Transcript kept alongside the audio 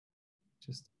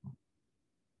Just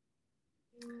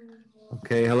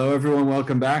okay. Hello, everyone.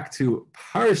 Welcome back to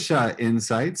Parasha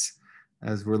Insights,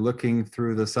 as we're looking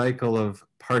through the cycle of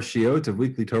Parshiot, of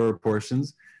weekly Torah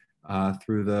portions,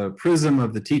 through the prism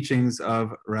of the teachings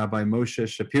of Rabbi Moshe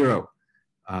Shapiro,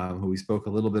 who we spoke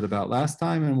a little bit about last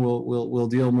time, and we'll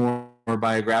deal more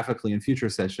biographically in future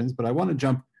sessions. But I want to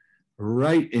jump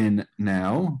right in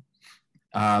now.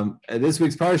 This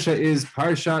week's Parsha is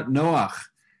Parashat Noach,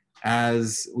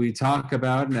 as we talk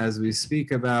about and as we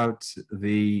speak about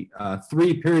the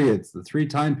three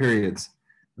time periods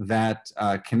that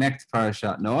connect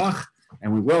Parashat Noach.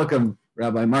 And we welcome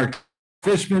Rabbi Mark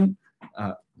Fishman,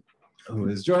 who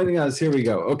is joining us. Here we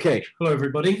go. Okay. Hello,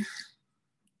 everybody.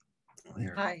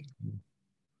 Hi.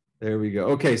 There we go.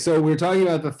 Okay, so we're talking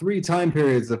about the three time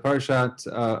periods of Parashat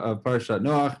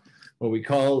Noach, what we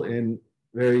call in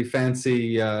very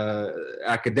fancy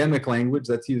academic language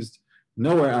that's used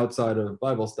nowhere outside of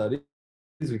Bible studies.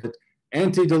 We call it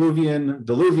antediluvian,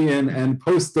 diluvian, and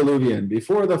post-diluvian,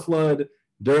 before the flood,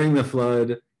 during the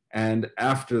flood, and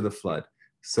after the flood.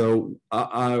 So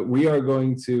we're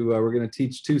going to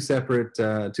teach two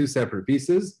separate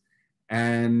pieces.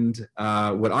 And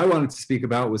what I wanted to speak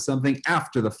about was something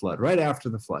after the flood, right after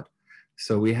the flood.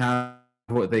 So we have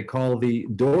what they call the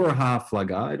Dor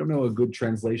HaHaflaga. I don't know a good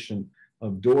translation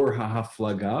of Dor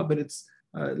HaHaflaga, but it's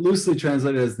loosely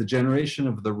translated as the generation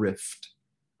of the rift,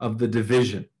 of the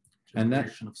division.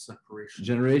 Generation of separation.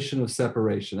 Generation of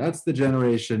separation. That's the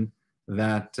generation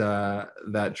that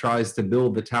tries to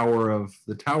build the Tower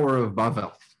of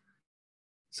Babel.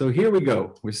 So here we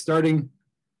go. We're starting.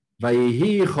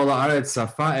 Vayihi chol haaretz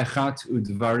safa echat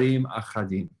udvarim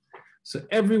achadim. So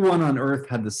everyone on earth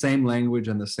had the same language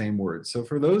and the same words. So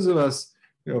for those of us,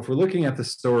 if we're looking at the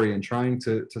story and trying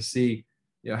to see,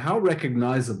 how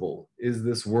recognizable is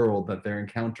this world that they're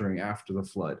encountering after the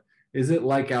flood? Is it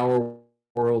like our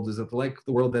world? Is it like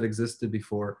the world that existed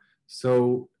before?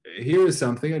 So here is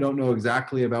something, I don't know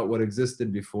exactly about what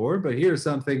existed before, but here's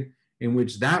something in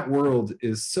which that world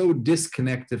is so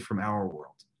disconnected from our world,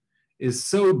 is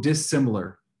so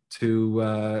dissimilar to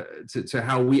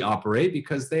how we operate,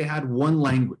 because they had one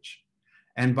language.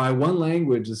 And by one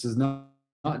language, this is not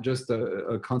just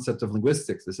a concept of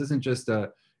linguistics. This isn't just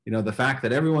the fact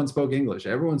that everyone spoke English,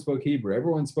 everyone spoke Hebrew,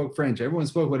 everyone spoke French, everyone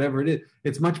spoke whatever it is.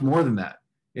 It's much more than that.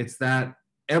 It's that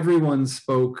everyone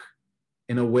spoke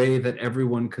in a way that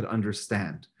everyone could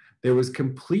understand. There was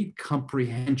complete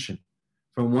comprehension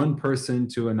from one person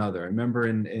to another. I remember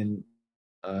in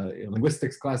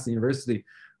linguistics class in university,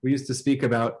 we used to speak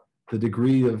about the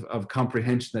degree of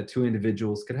comprehension that two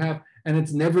individuals could have, and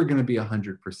it's never going to be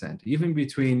 100%. Even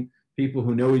between people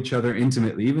who know each other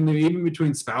intimately, even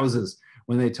between spouses,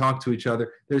 when they talk to each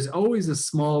other, there's always a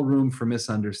small room for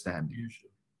misunderstanding.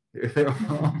 Usually. There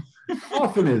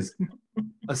often is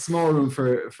a small room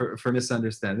for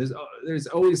misunderstanding. There's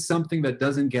always something that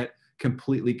doesn't get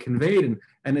completely conveyed,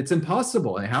 and it's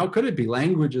impossible. And how could it be?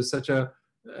 Language is such a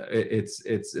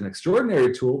it's an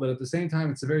extraordinary tool, but at the same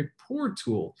time, it's a very poor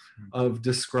tool of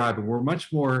describing. We're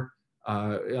much more,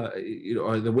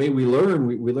 the way we learn,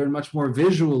 we learn much more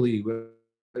visually.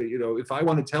 If I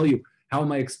want to tell you how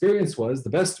my experience was, the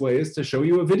best way is to show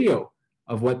you a video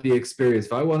of what the experience.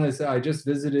 If I want to say I just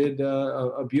visited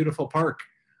a beautiful park,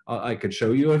 I could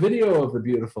show you a video of the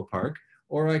beautiful park,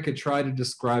 or I could try to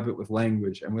describe it with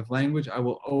language. And with language, I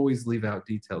will always leave out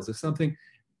details. If something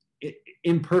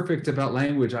imperfect about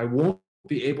language, I won't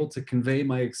be able to convey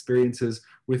my experiences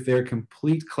with their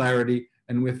complete clarity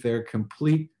and with their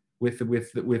complete, with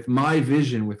my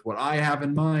vision, with what I have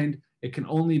in mind. It can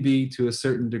only be to a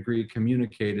certain degree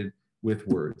communicated with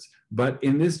words. But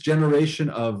in this generation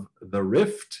of the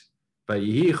rift,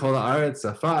 Vayihi chol haaretz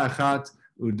safa echat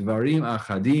udvarim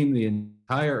achadim, the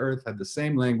entire earth had the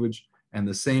same language and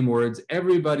the same words.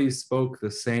 Everybody spoke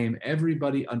the same.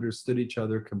 Everybody understood each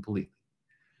other completely.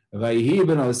 They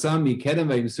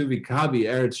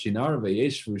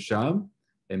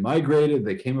migrated,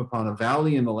 they came upon a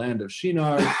valley in the land of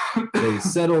Shinar, they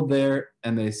settled there,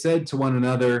 and they said to one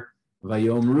another,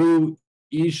 Vayomru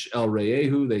ish el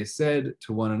reyehu, they said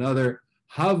to one another,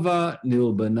 Hava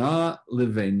nilbana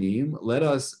livenim, let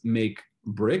us make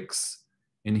bricks.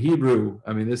 In Hebrew,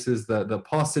 this is the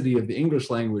paucity of the English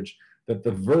language, that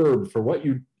the verb for what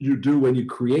you do when you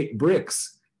create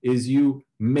bricks is you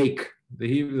make.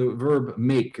 The verb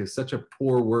make is such a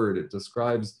poor word. It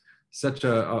describes such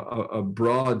a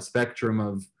broad spectrum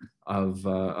of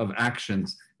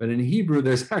actions. But in Hebrew,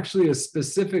 there's actually a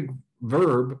specific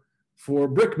verb for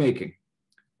brick making.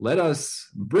 Let us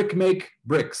brick make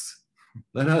bricks.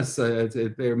 Let us,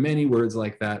 there are many words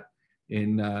like that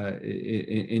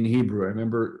in Hebrew. I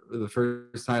remember the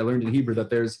first time I learned in Hebrew that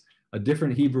there's a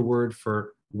different Hebrew word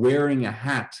for wearing a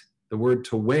hat. The word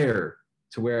to wear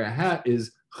a hat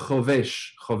is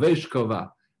chovesh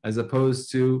kova, as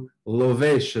opposed to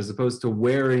lovesh, as opposed to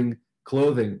wearing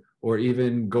clothing, or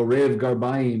even gorev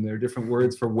garbaim. There are different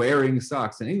words for wearing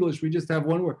socks. In English, we just have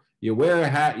one word. You wear a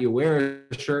hat, you wear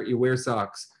a shirt, you wear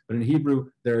socks. But in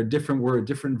Hebrew, there are different words,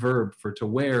 different verb for to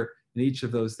wear in each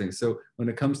of those things. So when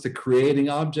it comes to creating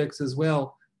objects as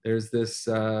well, there's this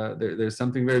there's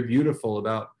something very beautiful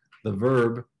about the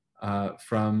verb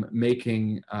from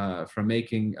making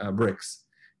bricks.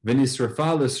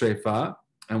 V'nisrafa l'srefa,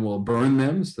 and we'll burn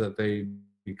them so that they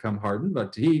become hardened.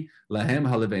 But he lahem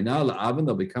halevena la'aven,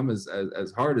 they'll become as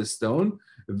hard as stone.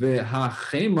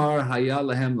 V'hachemar haya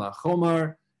lahem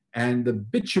lachomar, and the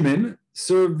bitumen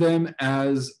served them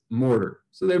as mortar.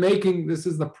 So they're making, this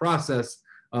is the process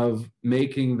of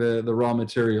making the raw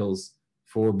materials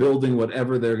for building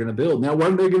whatever they're going to build. Now,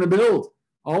 what are they going to build?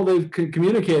 All they've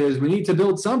communicated is we need to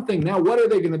build something. Now, what are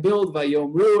they going to build?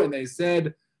 Vayomru, and they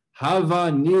said,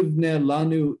 Hava nivne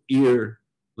lanu ir,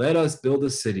 let us build a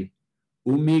city.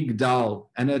 Umigdal,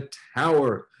 and a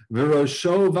tower.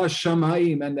 Virosho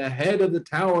vashamayim, and the head of the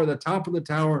tower, the top of the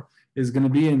tower, is going to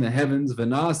be in the heavens.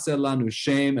 V'naseh lanu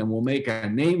shem, and we'll make a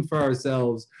name for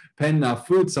ourselves. Pen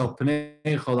nafutz al pnei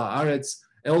chol haaretz,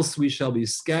 else we shall be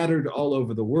scattered all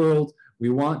over the world. We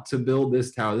want to build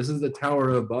this tower. This is the Tower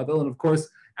of Babel, and of course,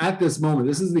 at this moment,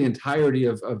 this is the entirety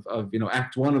of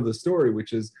Act 1 of the story,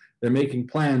 which is they're making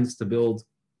plans to build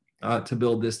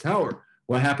this tower.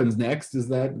 What happens next is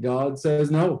that God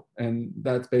says no, and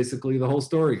that's basically the whole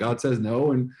story. God says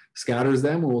no and scatters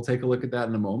them, and we'll take a look at that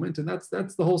in a moment. And that's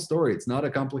the whole story. It's not a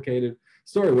complicated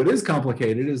story. What is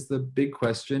complicated is the big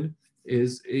question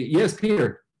is, yes,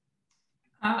 Peter?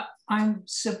 I'm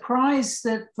surprised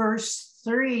that verse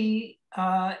 3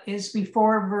 is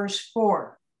before verse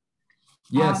 4.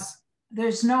 Yes.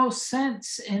 There's no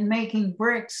sense in making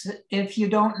bricks if you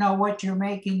don't know what you're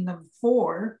making them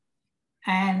for.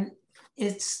 And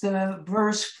it's the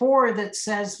verse 4 that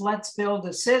says, let's build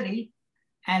a city.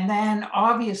 And then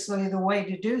obviously the way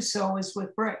to do so is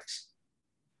with bricks.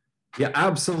 Yeah,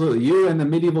 absolutely. You and the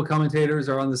medieval commentators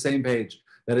are on the same page,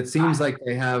 that it seems like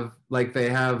they have the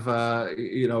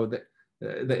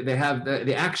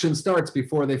action starts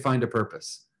before they find a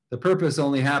purpose. The purpose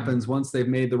only happens once they've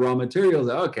made the raw materials.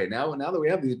 Okay, now that we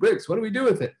have these bricks, what do we do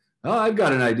with it? Oh, I've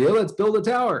got an idea. Let's build a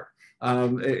tower.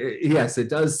 Yes, it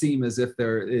does seem as if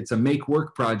it's a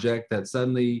make-work project that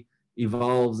suddenly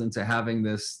evolves into having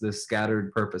this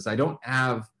scattered purpose. I don't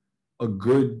have a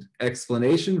good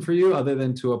explanation for you other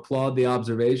than to applaud the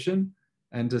observation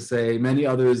and to say many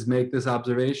others make this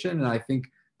observation. And I think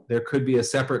there could be a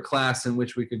separate class in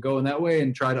which we could go in that way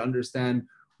and try to understand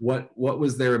what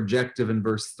was their objective in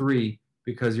verse 3,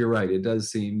 because you're right, it does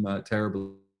seem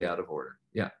terribly out of order.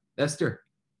 Yeah, Esther.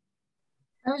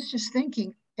 I was just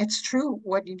thinking, it's true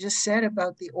what you just said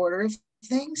about the order of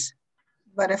things,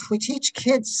 but if we teach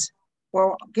kids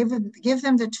or give them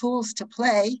the tools to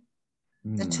play,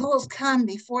 the tools come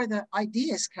before the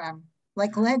ideas come,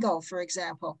 like Lego, for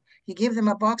example. You give them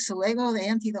a box of Lego, they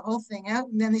empty the whole thing out,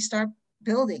 and then they start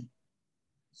building.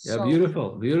 Yeah, so,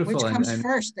 beautiful. Which comes and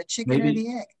first, the chicken or the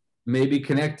egg? Maybe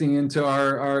connecting into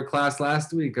our class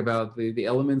last week about the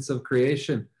elements of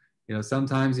creation.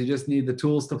 Sometimes you just need the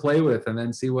tools to play with, and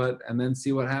then see what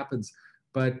happens.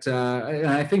 But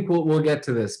I think we'll get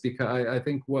to this, because I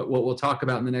think what we'll talk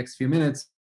about in the next few minutes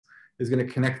is going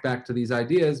to connect back to these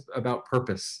ideas about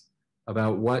purpose,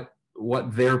 about what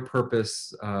their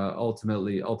purpose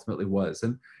ultimately was.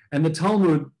 And the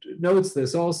Talmud notes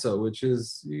this also, which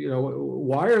is,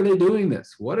 why are they doing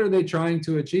this? What are they trying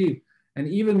to achieve? And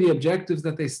even the objectives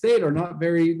that they state are not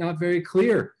very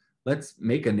clear. Let's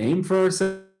make a name for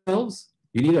ourselves.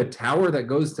 You need a tower that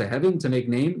goes to heaven to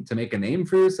make a name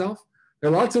for yourself. There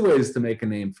are lots of ways to make a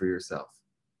name for yourself.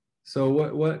 So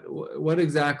what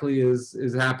exactly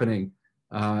is happening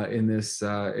in this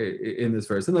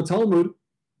verse? And the Talmud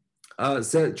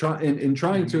said in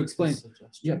trying to explain.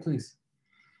 Yeah, please.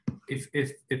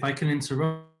 If I can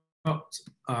interrupt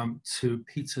to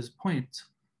Peter's point,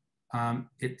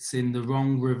 it's in the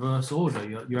wrong reverse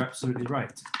order. You're absolutely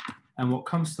right. And what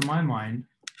comes to my mind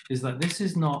is that this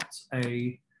is not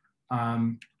a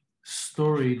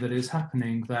story that is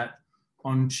happening that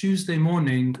on Tuesday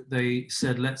morning they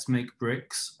said, let's make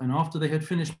bricks. And after they had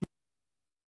finished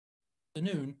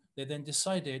afternoon, they then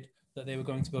decided that they were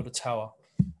going to build a tower.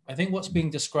 I think what's being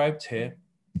described here,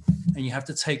 and you have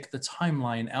to take the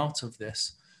timeline out of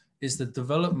this, is the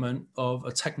development of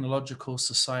a technological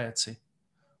society.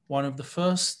 One of the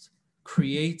first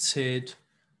created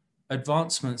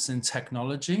advancements in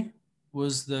technology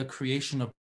was the creation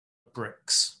of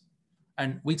bricks.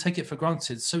 And we take it for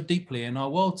granted so deeply in our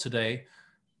world today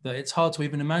that it's hard to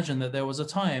even imagine that there was a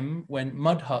time when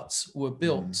mud huts were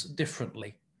built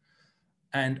differently.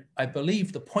 And I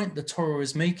believe the point the Torah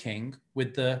is making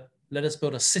with the let us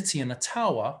build a city and a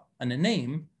tower and a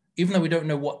name, even though we don't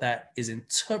know what that is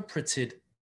interpreted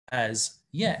as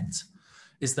yet,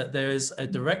 is that there is a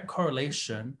direct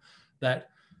correlation that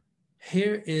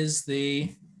here is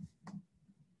the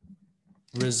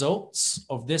results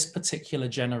of this particular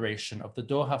generation of the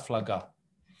Dor HaFlaga.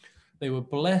 They were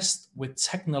blessed with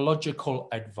technological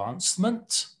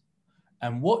advancement.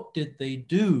 And what did they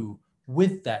do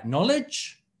with that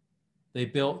knowledge? They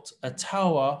built a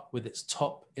tower with its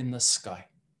top in the sky.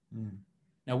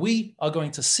 Now we are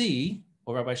going to see,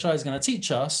 or Rabbi Scheier is going to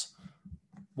teach us,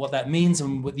 what that means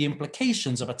and what the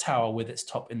implications of a tower with its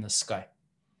top in the sky.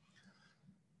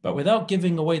 But without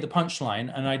giving away the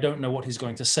punchline, and I don't know what he's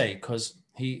going to say because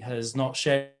he has not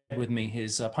shared with me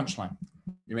his punchline.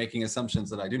 You're making assumptions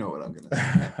that I do know what I'm going to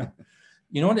say.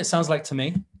 You know what it sounds like to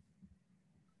me?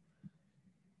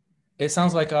 It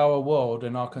sounds like our world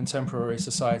and our contemporary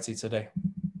society today.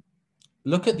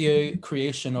 Look at the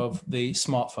creation of the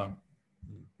smartphone.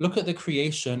 Look at the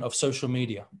creation of social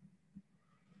media.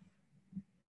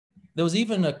 There was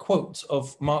even a quote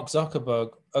of Mark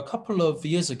Zuckerberg a couple of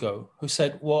years ago who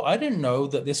said, well, I didn't know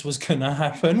that this was going to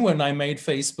happen when I made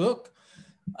Facebook.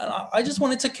 And I just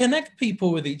wanted to connect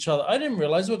people with each other. I didn't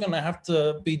realize we're going to have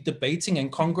to be debating in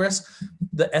Congress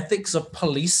the ethics of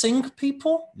policing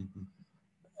people.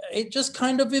 It just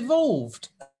kind of evolved.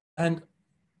 And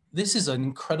this is an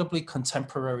incredibly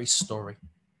contemporary story.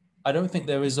 I don't think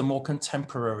there is a more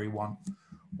contemporary one.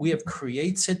 We have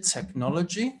created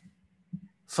technology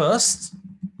first,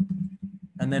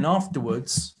 and then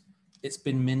afterwards, it's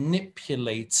been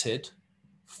manipulated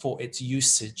for its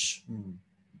usage.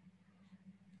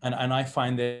 And I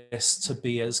find this to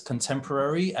be as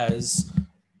contemporary as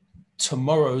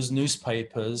tomorrow's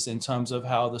newspapers in terms of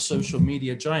how the social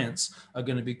media giants are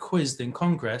going to be quizzed in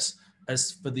Congress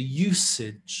as for the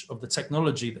usage of the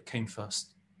technology that came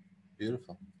first.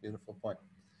 Beautiful, beautiful point.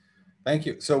 Thank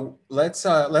you. So let's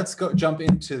go jump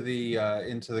into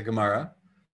the Gemara.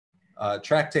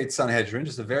 Tractate Sanhedrin,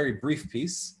 just a very brief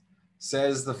piece,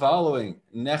 says the following: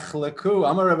 Nechleku,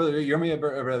 Amar Yirmiyah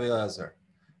Rabbi Elazar.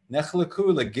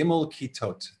 Nechleku legimel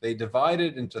kitot. They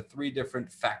divided into three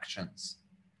different factions.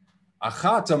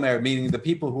 Achat omer, meaning the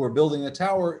people who are building the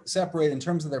tower, separate in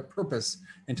terms of their purpose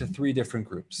into three different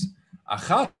groups.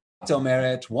 Achat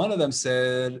omeret, one of them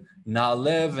said,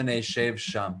 Na'alev v'neshev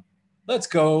sham. Let's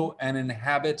go and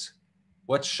inhabit.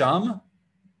 What's sham?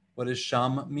 What does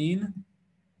sham mean?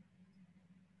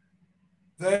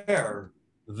 There.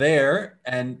 There.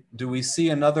 And do we see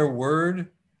another word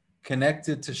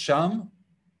connected to sham?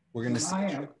 We're going to see.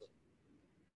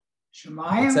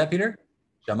 Shemayim. What's that, Peter?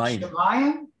 Shamayim.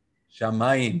 Shemayim.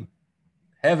 Shamayim.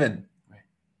 Heaven.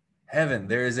 Heaven.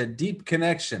 There is a deep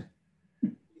connection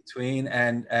between,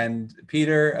 and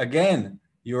Peter, again,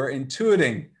 you're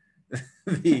intuiting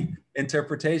the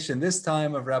interpretation, this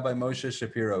time of Rabbi Moshe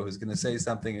Shapiro, who's going to say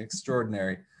something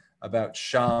extraordinary about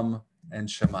Sham and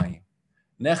Shamayim.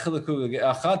 Let's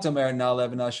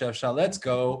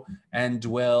go and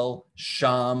dwell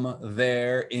Sham,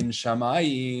 there in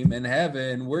Shamayim, in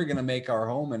heaven. We're going to make our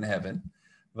home in heaven.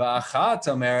 Let's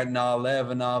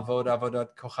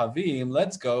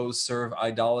go serve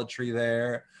idolatry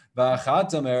there. Let's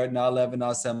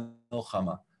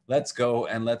go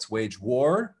and let's wage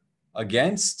war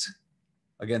against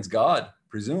God,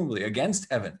 presumably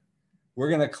against heaven. We're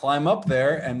going to climb up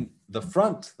there, and the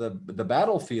front, the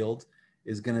battlefield,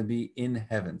 is going to be in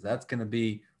heavens. That's going to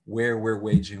be where we're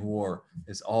waging war,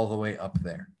 is all the way up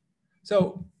there.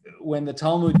 So when the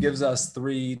Talmud gives us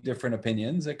three different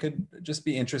opinions, it could just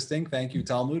be interesting. Thank you,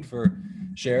 Talmud, for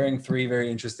sharing three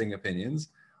very interesting opinions.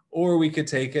 Or we could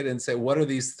take it and say, what are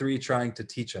these three trying to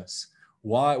teach us?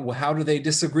 Why? How do they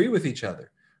disagree with each other?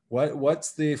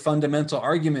 What's the fundamental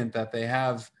argument that they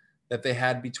have, that they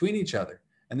had between each other?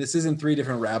 And this isn't three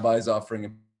different rabbis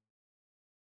offering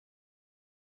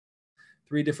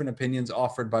three different opinions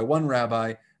offered by one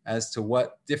rabbi as to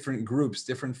what different groups,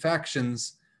 different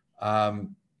factions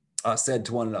said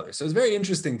to one another. So it's very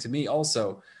interesting to me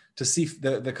also to see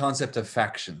the concept of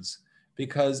factions,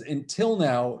 because until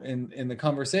now in the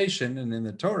conversation and in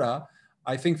the Torah,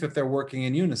 I think that they're working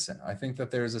in unison. I think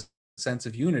that there's a sense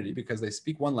of unity because they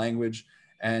speak one language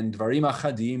and dvarim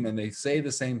achadim, and they say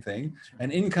the same thing.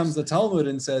 And in comes the Talmud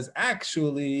and says,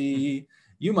 actually,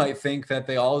 you might think that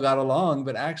they all got along,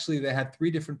 but actually they had three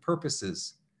different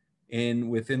purposes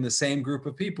within the same group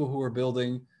of people who were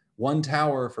building one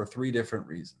tower for three different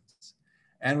reasons.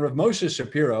 And Rav Moshe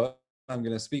Shapiro, I'm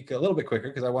going to speak a little bit quicker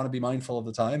because I want to be mindful of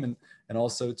the time and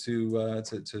also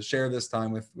to share this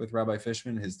time with Rabbi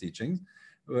Fishman and his teachings.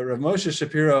 But Rav Moshe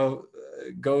Shapiro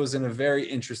goes in a very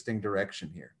interesting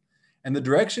direction here. And the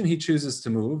direction he chooses to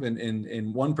move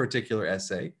in one particular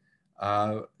essay,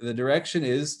 the direction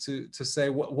is to say,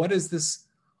 what is this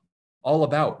all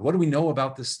about? What do we know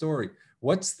about this story?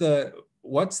 What's the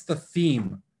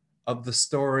theme of the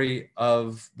story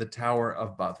of the Tower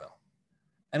of Babel?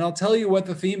 And I'll tell you what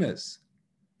the theme is.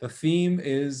 The theme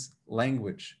is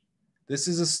language. This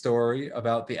is a story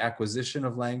about the acquisition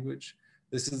of language.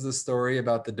 This is a story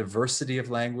about the diversity of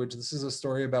language. This is a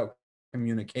story about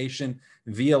communication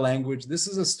via language. This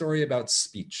is a story about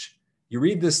speech. You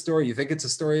read this story, you think it's a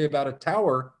story about a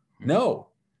tower. No,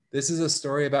 this is a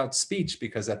story about speech,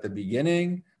 because at the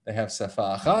beginning, they have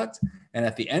Safa Achat, and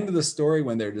at the end of the story,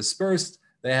 when they're dispersed,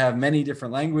 they have many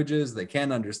different languages. They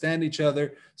can't understand each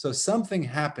other. So something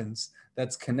happens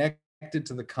that's connected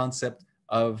to the concept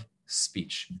of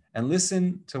speech. And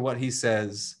listen to what he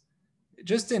says,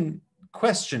 just in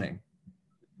questioning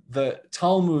the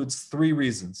Talmud's three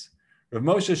reasons. Rav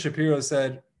Moshe Shapiro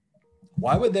said,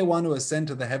 why would they want to ascend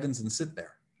to the heavens and sit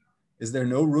there? Is there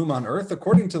no room on earth?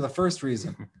 According to the first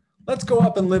reason, let's go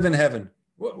up and live in heaven.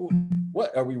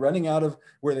 What are we running out of?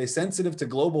 Were they sensitive to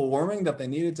global warming that they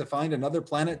needed to find another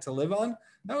planet to live on?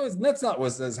 That's not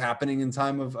what was happening in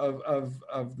time of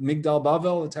Migdal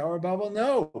Bavel, the Tower of Babel.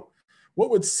 No.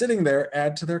 What would sitting there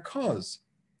add to their cause?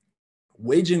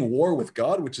 Waging war with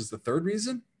God, which is the third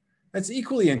reason, that's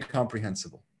equally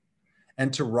incomprehensible.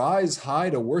 And to rise high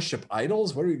to worship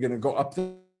idols, what are we going to go up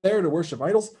there to worship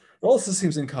idols? It also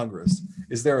seems incongruous.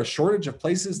 Is there a shortage of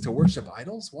places to worship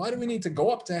idols? Why do we need to go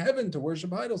up to heaven to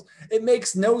worship idols? It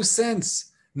makes no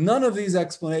sense. None of these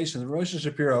explanations. Moshe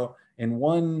Shapiro, in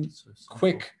one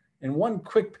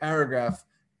quick paragraph,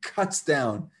 cuts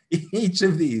down each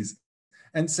of these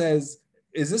and says,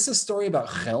 is this a story about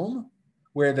Chelm,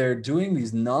 where they're doing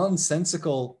these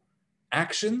nonsensical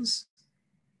actions?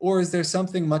 Or is there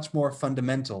something much more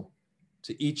fundamental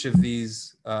to each of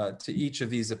these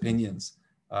opinions,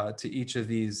 to each of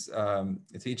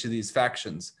these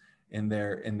factions in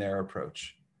their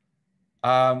approach?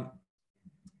 To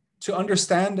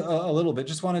understand a little bit,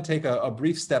 just want to take a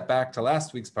brief step back to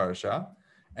last week's parasha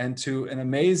and to an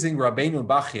amazing Rabbeinu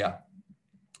Bachya,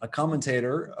 a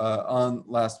commentator on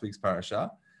last week's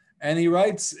parasha, and he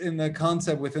writes within the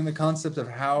concept of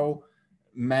how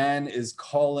man is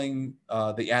calling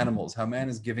the animals, how man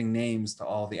is giving names to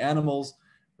all the animals,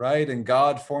 right? And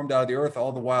God formed out of the earth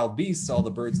all the wild beasts, all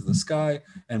the birds of the sky,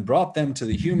 and brought them to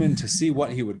the human to see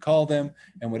what he would call them.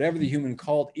 And whatever the human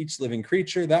called each living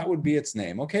creature, that would be its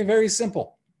name. Okay, very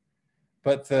simple.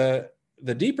 But the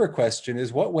deeper question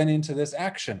is, what went into this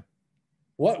action?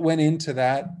 What went into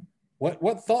that?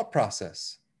 What thought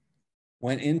process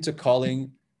went into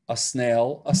calling a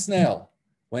snail a snail?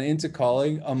 Went into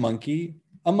calling a monkey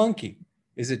a monkey?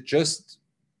 Is it just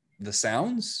the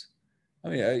sounds? I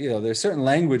mean, there's certain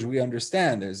language we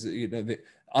understand. There's, the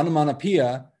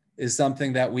onomatopoeia is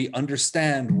something that we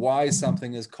understand why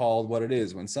something is called what it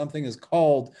is. When something is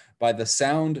called by the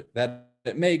sound that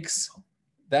it makes,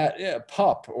 that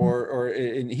pop, or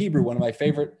in Hebrew, one of my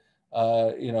favorite,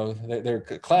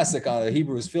 they're classic.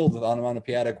 Hebrew is filled with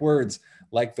onomatopoeic words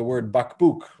like the word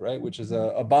bakbuk, right, which is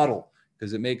a bottle.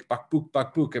 Because it makes bakbuk,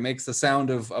 bakbuk. It makes the sound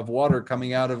of water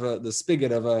coming out of the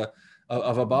spigot of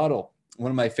a bottle.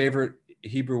 One of my favorite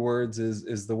Hebrew words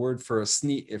is the word for a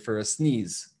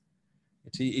sneeze.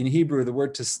 In Hebrew, the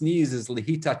word to sneeze is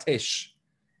lihitatesh,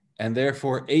 and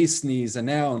therefore a sneeze, a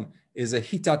noun, is a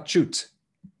hitachut.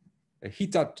 A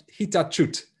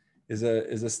hitachut is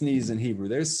a sneeze in Hebrew.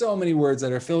 There's so many words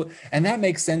that are filled, and that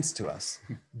makes sense to us.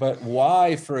 But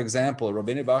why, for example,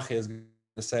 Rabbeinu Bachya is going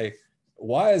to say,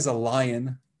 why is a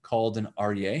lion called an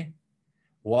aryeh?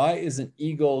 Why is an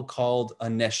eagle called a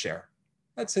nesher?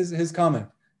 That's his comment.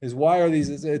 Is why are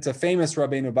these? It's a famous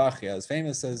Rabbeinu Bachya, as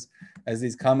famous as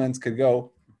these comments could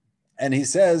go. And he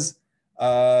says,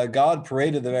 God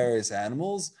paraded the various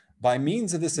animals by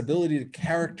means of this ability to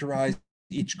characterize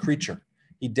each creature.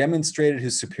 He demonstrated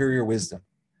his superior wisdom,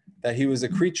 that he was a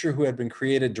creature who had been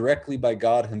created directly by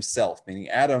God himself, meaning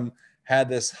Adam had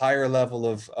this higher level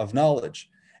of knowledge.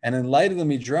 And in light of the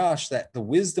Midrash, that the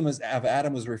wisdom of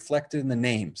Adam was reflected in the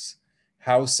names.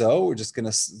 How so? We're just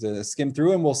going to skim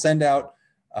through, and we'll send out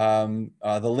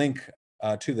the link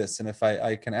to this. And if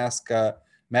I can ask,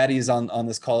 Maddie's on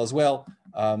this call as well.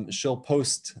 She'll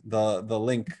post the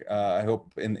link, I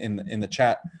hope, in the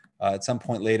chat at some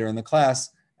point later in the class,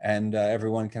 and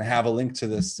everyone can have a link to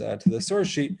this source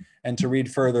sheet and to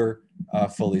read further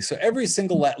fully. So every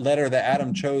single letter that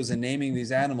Adam chose in naming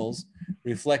these animals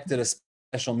reflected a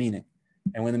special meaning.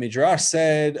 And when the Midrash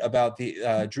said about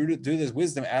the due to this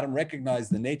wisdom, Adam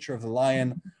recognized the nature of the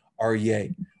lion,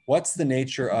 Aryeh. What's the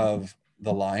nature of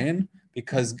the lion?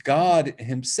 Because God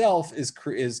himself is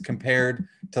compared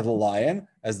to the lion.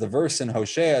 As the verse in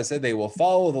Hosea said, they will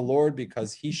follow the Lord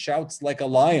because he shouts like a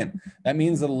lion. That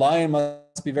means the lion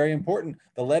must be very important.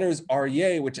 The letters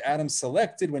Aryeh, which Adam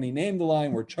selected when he named the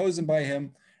lion, were chosen by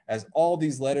him, as all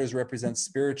these letters represent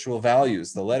spiritual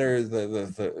values. The letters,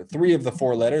 the three of the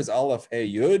four letters, Aleph,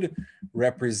 He, Yud,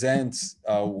 represents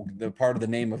the part of the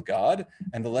name of God,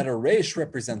 and the letter Resh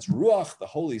represents Ruach, the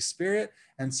Holy Spirit.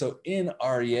 And so in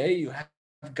Aryeh, you have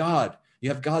God. You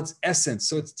have God's essence.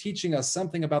 So it's teaching us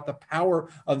something about the power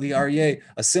of the Aryeh.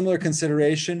 A similar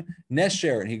consideration,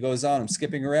 Nesher, and he goes on, I'm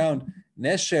skipping around.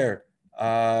 Nesher,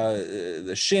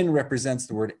 the Shin represents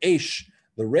the word Eish,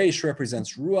 the Resh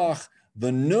represents Ruach,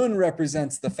 the Nun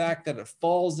represents the fact that it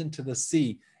falls into the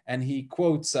sea. And he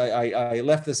quotes, I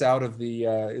left this out of the,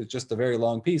 it's just a very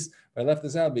long piece, I left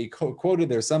this out, but he quoted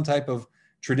there's some type of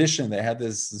tradition. They had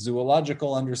this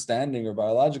zoological understanding or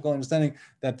biological understanding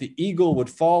that the eagle would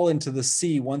fall into the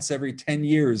sea once every 10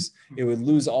 years. It would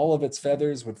lose all of its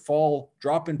feathers, would fall,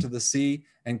 drop into the sea,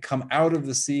 and come out of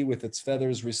the sea with its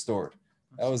feathers restored.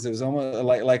 It was almost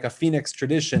like a phoenix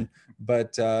tradition,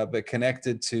 but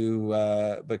connected to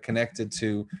the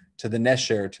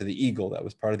Nesher, to the eagle. That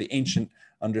was part of the ancient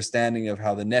understanding of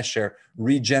how the Nesher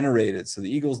regenerated. So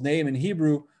the eagle's name in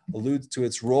Hebrew alludes to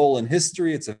its role in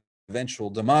history, its eventual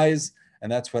demise, and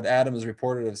that's what Adam is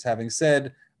reported as having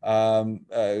said.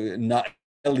 Na'eh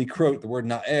likrot, the word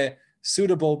na'eh,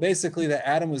 suitable, basically that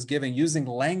Adam was using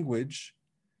language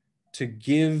to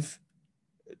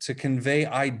convey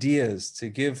ideas, to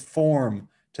give form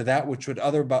to that which would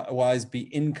otherwise be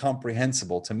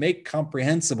incomprehensible, to make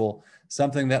comprehensible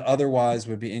something that otherwise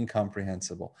would be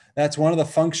incomprehensible. That's one of the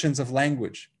functions of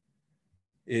language.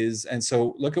 And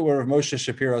so look at what Rav Moshe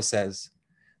Shapiro says.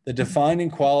 The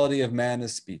defining quality of man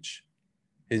is speech.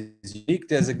 His unique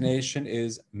designation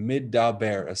is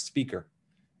middaber, a speaker.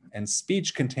 And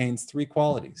speech contains three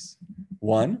qualities.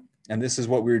 One, and this is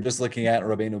what we were just looking at in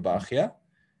Rabbeinu Bachya,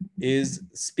 is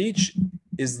speech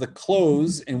is the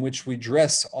clothes in which we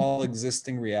dress all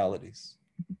existing realities.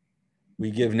 We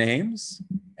give names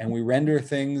and we render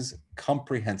things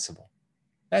comprehensible.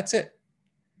 That's it.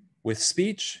 With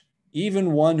speech,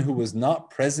 even one who was not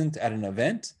present at an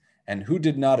event and who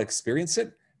did not experience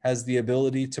it has the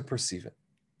ability to perceive it.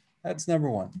 That's number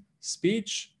one.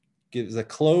 Speech gives a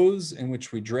clothes in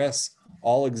which we dress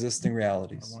all existing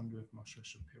realities. I wonder if Moshe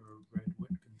Shapiro read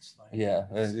Wittgenstein. Yeah,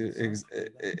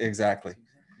 exactly.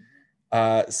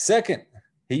 Second,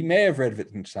 he may have read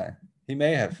Wittgenstein. He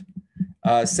may have.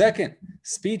 Second,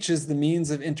 speech is the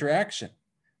means of interaction,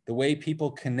 the way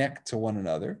people connect to one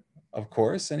another, of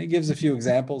course, and he gives a few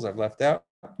examples I've left out.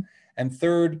 And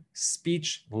third,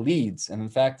 speech leads. And in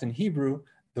fact, in Hebrew,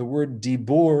 the word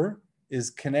dibur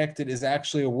is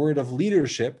actually a word of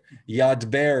leadership,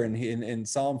 yadber. In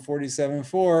Psalm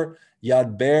 47:4,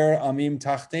 yadber amim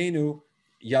tachtenu,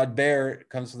 yadber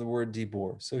comes from the word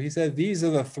dibur. So he said, these are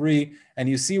the three, and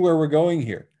you see where we're going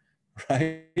here,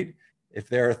 right? If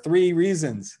there are three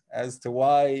reasons as to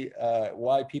why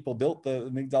people built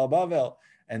the Migdal Bavel,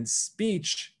 and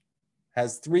speech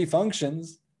has three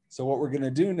functions, so what we're going to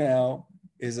do now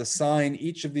is assign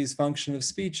each of these functions of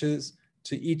speeches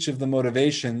to each of the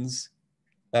motivations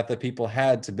that the people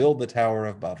had to build the Tower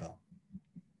of Babel.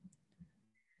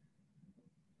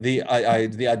 The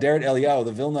Aderet Eliyahu,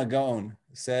 the Vilna Gaon,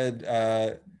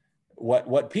 said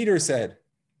what Peter said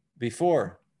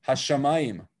before,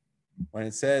 Hashamayim, when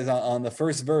it says on the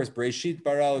first verse, Breshit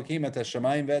bara Elokim et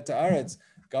hashamayim ve'et haaretz,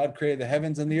 God created the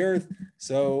heavens and the earth.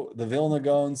 So the Vilna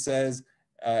Gaon says,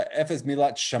 Efes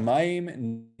milat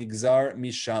shamayim nigzar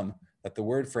misham, that the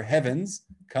word for heavens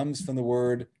comes from the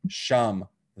word sham,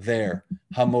 there.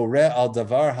 Hamoreh al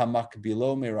davar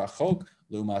hamakbilo merachok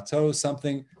lumato,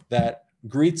 something that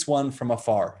greets one from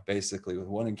afar, basically.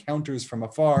 One encounters from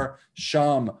afar,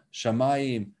 sham,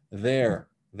 shamayim, there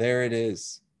it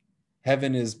is.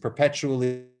 Heaven is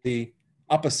perpetually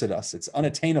opposite us. It's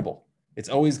unattainable. It's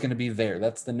always going to be there.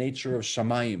 That's the nature of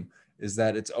shamayim, is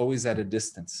that it's always at a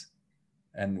distance.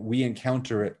 And we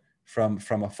encounter it from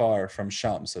afar, from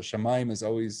Sham. So Shamayim is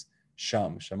always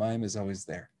Sham. Shamayim is always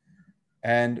there.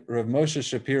 And Rav Moshe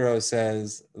Shapiro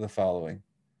says the following,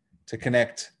 to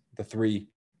connect the three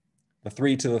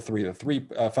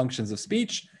functions of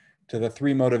speech to the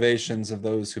three motivations of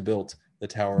those who built the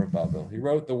Tower of Babel. He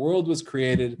wrote, the world was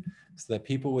created so that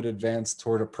people would advance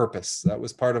toward a purpose. That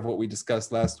was part of what we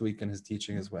discussed last week in his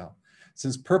teaching as well.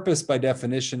 Since purpose by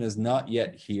definition is not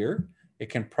yet here, it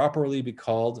can properly be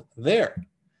called there.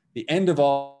 The end of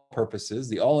all purposes,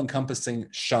 the all-encompassing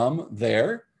sham,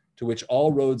 there, to which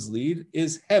all roads lead,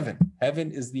 is heaven.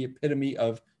 Heaven is the epitome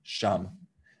of sham.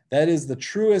 That is the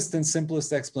truest and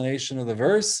simplest explanation of the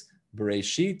verse,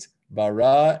 Bereshit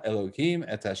bara Elohim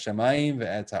et hashamayim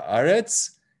ve'et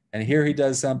haaretz. And here he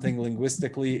does something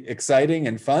linguistically exciting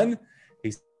and fun.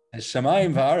 He says,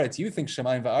 shamayim va'aretz. You think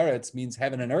shamayim va'aretz means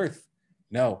heaven and earth.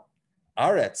 No.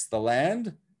 Aretz, the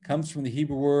land, comes from the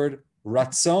Hebrew word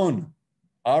ratzon.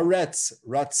 Aretz,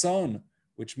 ratzon,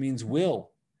 which means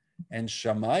will. And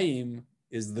shamayim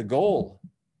is the goal.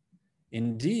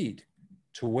 Indeed,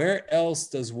 to where else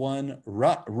does one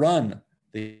run?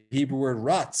 The Hebrew word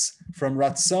ratz, from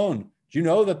ratzon. Do you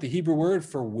know that the Hebrew word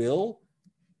for will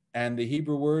and the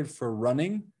Hebrew word for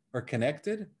running are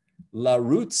connected?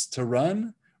 Larutz, to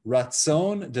run.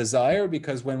 Ratzon, desire,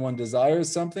 because when one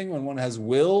desires something, when one has a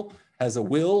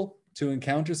will to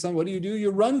encounter something, what do?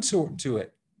 You run to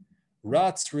it.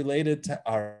 Ratz related to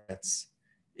aretz.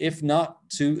 If not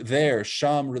to there,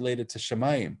 sham related to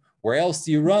shamayim. Where else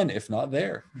do you run if not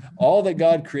there? All that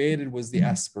God created was the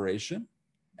aspiration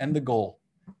and the goal,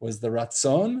 was the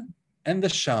ratzon and the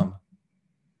sham,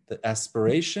 the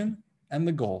aspiration and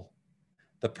the goal,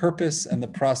 the purpose and the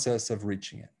process of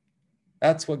reaching it.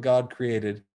 That's what God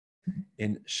created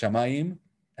in shamayim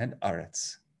and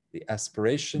aretz, the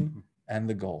aspiration and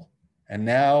the goal. And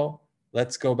now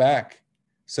let's go back.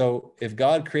 So if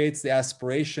God creates the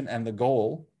aspiration and the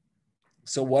goal,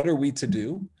 so what are we to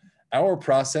do? Our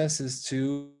process is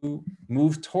to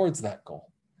move towards that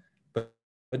goal, but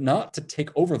not to take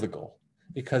over the goal.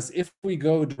 Because if we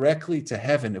go directly to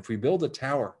heaven, if we build a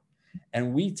tower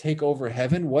and we take over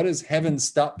heaven, what does heaven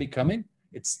stop becoming?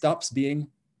 It stops being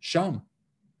sham.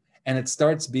 And it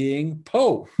starts being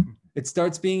po. It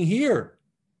starts being here.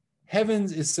 Heaven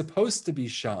is supposed to be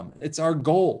sham. It's our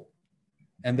goal.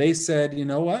 And they said, you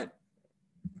know what?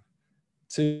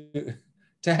 To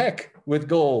heck with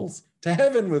goals. To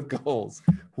heaven with goals.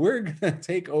 We're going to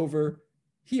take over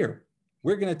here.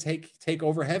 We're going to take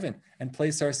over heaven and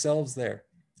place ourselves there.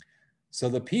 So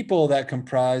the people that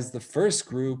comprised the first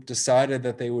group decided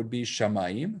that they would be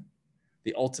shamayim,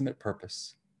 the ultimate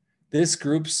purpose. This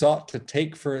group sought to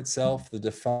take for itself the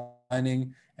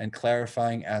defining and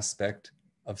clarifying aspect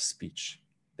of speech.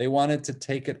 They wanted to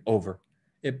take it over.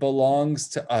 It belongs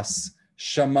to us.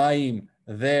 Shamayim,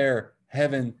 there,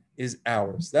 heaven is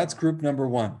ours. That's group number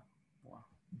one.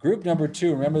 Group number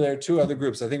two, remember there are two other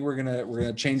groups. I think we're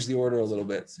gonna change the order a little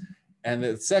bit. And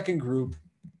the second group,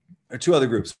 or two other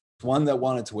groups, one that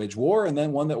wanted to wage war, and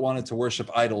then one that wanted to worship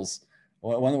idols.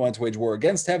 One that wanted to wage war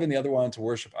against heaven, the other wanted to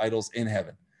worship idols in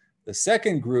heaven. The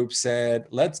second group said,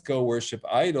 let's go worship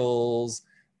idols.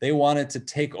 They wanted to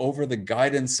take over the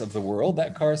guidance of the world.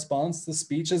 That corresponds to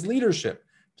speech as leadership,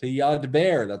 to yad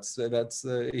ber. That's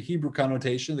the Hebrew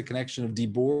connotation, the connection of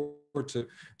dibur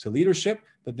to leadership.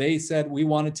 But they said, we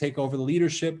want to take over the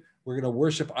leadership. We're going to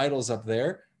worship idols up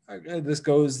there.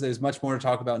 There's much more to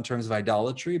talk about in terms of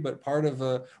idolatry, but part of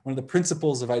one of the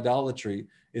principles of idolatry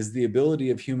is the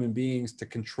ability of human beings to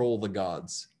control the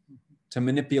gods, to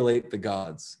manipulate the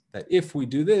gods. That if we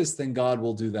do this, then God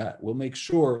will do that. We'll make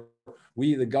sure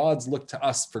the gods look to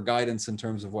us for guidance in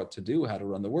terms of what to do, how to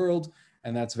run the world.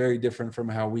 And that's very different from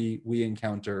how we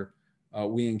encounter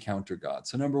God.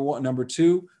 So number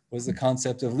two was the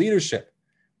concept of leadership,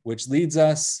 which leads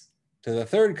us to the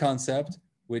third concept,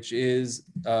 which is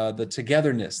the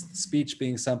togetherness, speech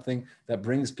being something that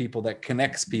brings people, that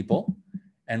connects people.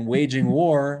 And waging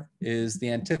war is the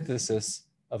antithesis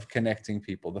of connecting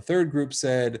people. The third group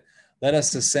said, let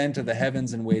us ascend to the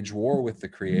heavens and wage war with the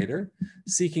Creator,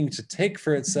 seeking to take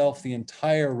for itself the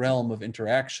entire realm of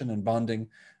interaction and bonding,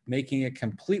 making it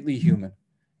completely human,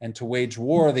 and to wage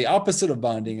war, the opposite of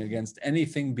bonding, against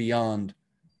anything beyond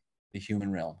the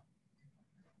human realm.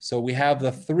 So we have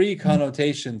the three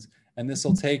connotations, and this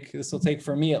will take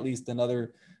for me at least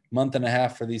another month and a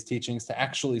half for these teachings to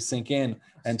actually sink in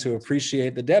and to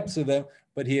appreciate the depths of them.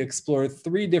 But he explored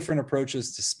three different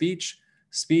approaches to speech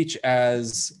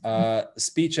as a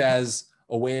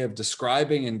way of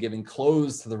describing and giving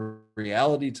clothes to the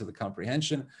reality, to the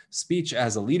comprehension, speech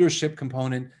as a leadership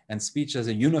component, and speech as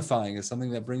a unifying, as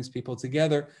something that brings people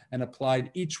together, and applied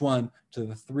each one to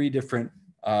the three different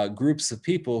groups of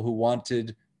people who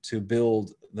wanted to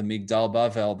build the Migdal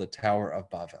Bavel, the Tower of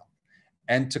Bavel.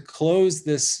 And to close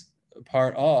this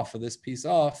part off, or this piece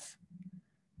off,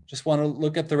 just want to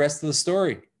look at the rest of the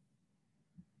story.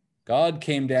 God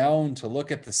came down to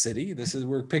look at the city.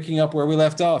 We're picking up where we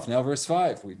left off. Now verse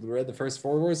 5. We read the first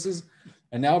 4 verses.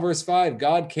 And now verse 5,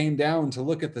 God came down to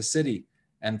look at the city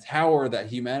and tower that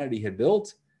humanity had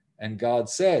built. And God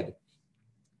said,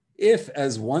 if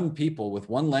as one people with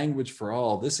one language for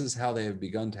all, this is how they have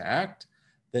begun to act,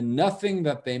 then nothing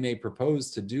that they may propose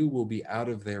to do will be out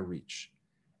of their reach.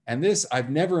 And this,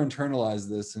 I've never internalized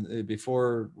this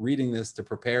before reading this to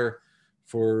prepare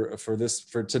for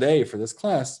today, for this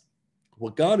class.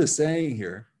 What God is saying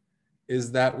here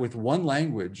is that with one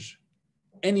language,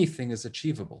 anything is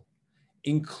achievable,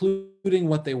 including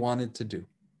what they wanted to do.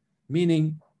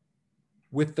 Meaning,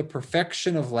 with the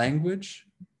perfection of language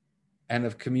and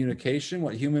of communication,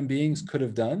 what human beings could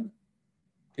have done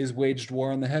is waged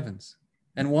war on the heavens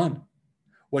and won.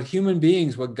 What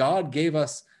God gave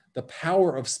us the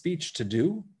power of speech to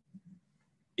do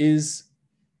is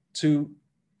to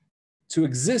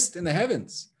exist in the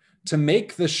heavens, to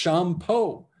make the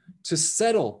shampo, to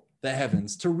settle the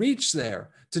heavens, to reach there,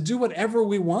 to do whatever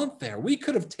we want there. We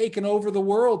could have taken over the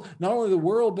world, not only the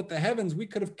world, but the heavens. We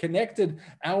could have connected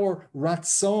our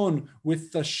ratzon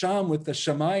with the sham, with the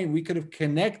shamayim. We could have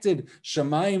connected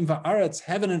shamayim va'aretz,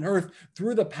 heaven and earth,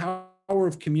 through the power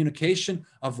of communication,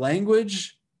 of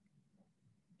language,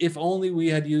 if only we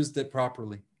had used it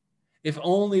properly. If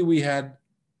only we had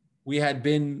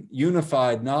been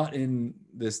unified, not in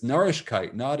this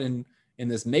nourishkeit, not in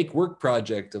this make work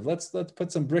project of let's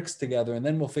put some bricks together and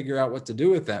then we'll figure out what to do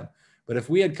with them. But if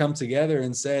we had come together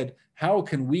and said, how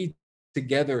can we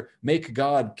together make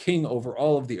God king over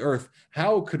all of the earth?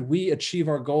 How could we achieve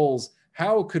our goals?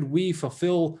 How could we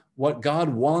fulfill what God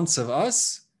wants of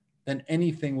us? Then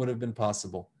anything would have been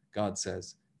possible, God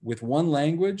says. With one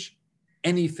language,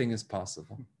 anything is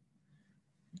possible.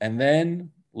 And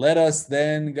then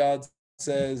God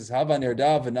says, Hava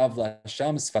nirdav v'navla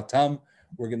sham sfatam.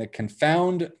 We're going to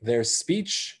confound their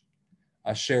speech,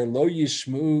 asher lo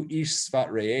yishmu ish sfat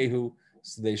re'ehu,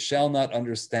 so they shall not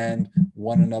understand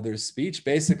one another's speech.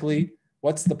 Basically,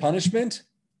 what's the punishment?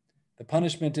 The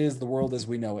punishment is the world as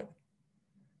we know it.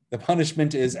 The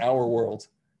punishment is our world,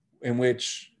 in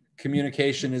which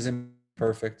communication is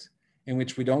imperfect, in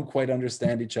which we don't quite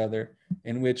understand each other,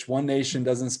 in which one nation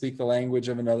doesn't speak the language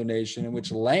of another nation, in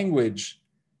which language,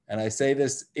 and I say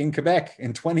this in Quebec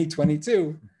in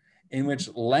 2022, in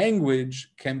which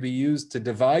language can be used to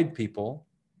divide people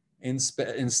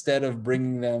instead of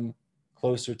bringing them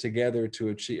closer together to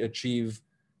achieve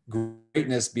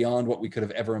greatness beyond what we could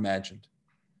have ever imagined.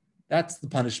 That's the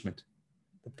punishment.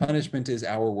 The punishment is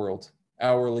our world,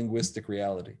 our linguistic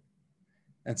reality.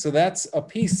 And so that's a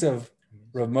piece of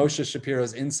Rav Moshe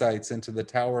Shapiro's insights into the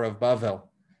Tower of Bavel,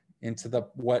 into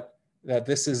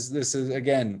this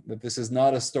is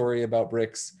not a story about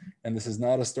bricks, and this is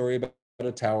not a story about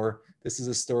a tower. This is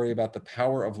a story about the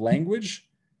power of language,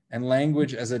 and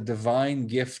language as a divine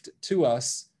gift to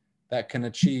us that can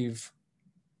achieve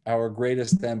our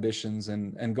greatest ambitions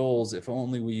and goals if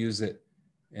only we use it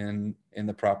in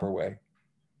the proper way.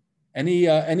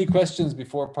 Any questions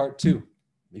before part 2?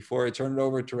 Before I turn it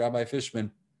over to Rabbi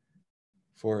Fishman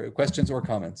for questions or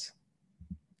comments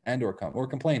or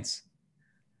complaints.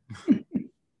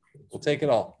 We'll take it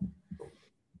all.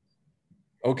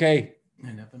 Okay.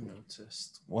 I never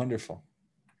noticed. Wonderful.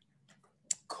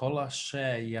 Kol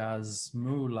asher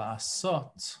yazmu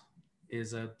la'asot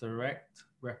is a direct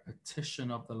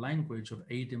repetition of the language of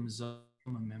Eidim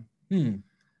Zomimim.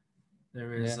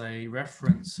 There is a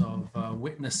reference of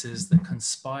witnesses that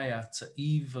conspire to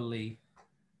evilly,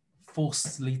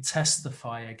 falsely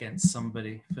testify against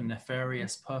somebody for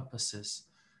nefarious purposes.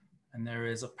 And there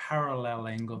is a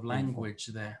paralleling of language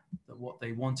there, that what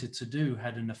they wanted to do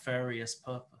had a nefarious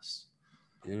purpose.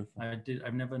 Beautiful.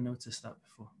 I've never noticed that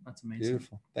before. That's amazing.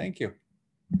 Beautiful. Thank you.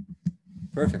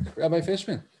 Perfect. Rabbi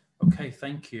Fishman. Okay,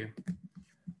 thank you.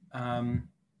 I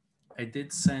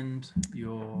did send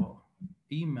your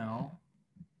email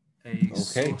a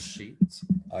source sheet.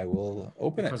 I will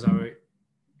open it. Because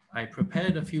I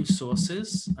prepared a few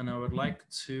sources, and I would like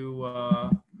to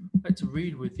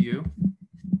read with you.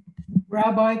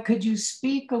 Rabbi, could you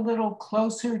speak a little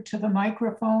closer to the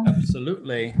microphone?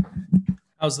 Absolutely.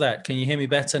 How's that? Can you hear me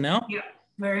better now? Yeah,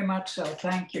 very much so.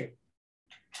 Thank you.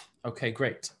 Okay,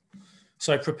 great.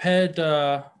 So I prepared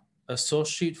a source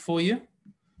sheet for you,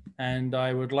 and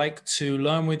I would like to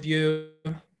learn with you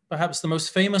perhaps the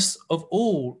most famous of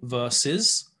all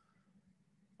verses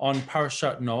on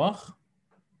Parashat Noach,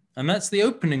 and that's the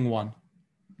opening one.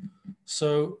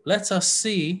 So let us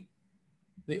see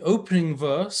the opening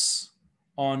verse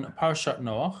on Parashat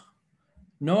Noach.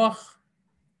 Noach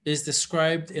is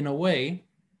described in a way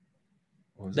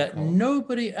that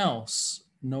nobody else,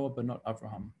 Noah but not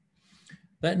Abraham,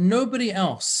 that nobody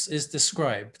else is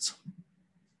described.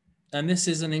 And this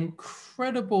is an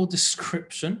incredible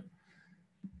description.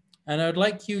 And I'd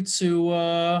like you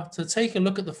to take a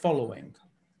look at the following.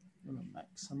 I'm going to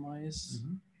maximize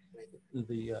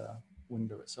the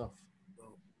window itself.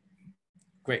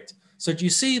 Great. So do you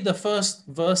see the first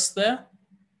verse there?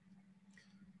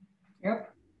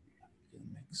 Yep.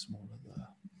 Make smaller there.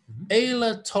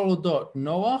 Eila toldot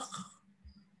Noach.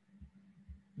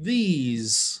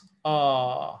 These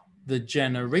are the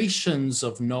generations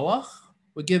of Noach.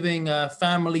 We're giving a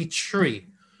family tree.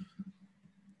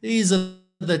 These are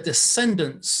the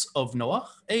descendants of Noach.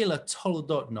 Eila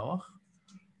toldot Noach.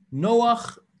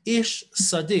 Noach ish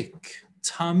sadik.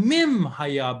 Tamim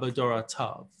haya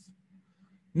b'doratav.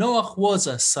 Noach was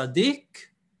a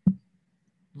sadik,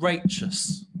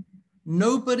 righteous.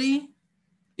 Nobody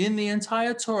in the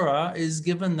entire Torah is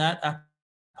given that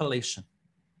appellation.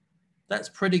 That's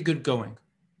pretty good going.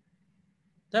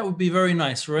 That would be very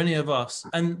nice for any of us.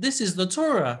 And this is the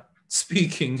Torah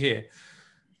speaking here.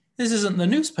 This isn't the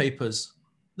newspapers.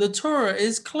 The Torah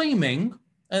is claiming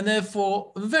and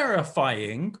therefore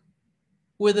verifying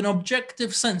with an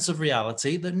objective sense of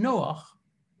reality that Noach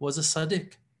was a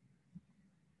tzaddik.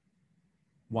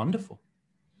 Wonderful.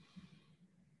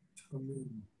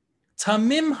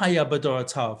 Tamim haya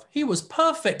b'doratav. He was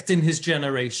perfect in his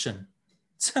generation.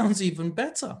 Sounds even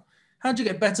better. How'd you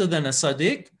get better than a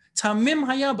tzaddik? Tamim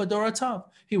haya b'doratav.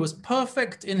 He was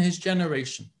perfect in his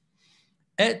generation.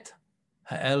 Et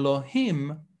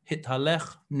ha'elohim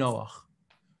hithalech Noach.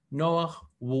 Noach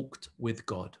walked with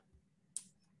God.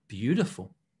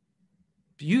 Beautiful.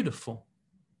 Beautiful.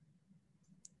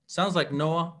 Sounds like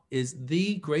Noah is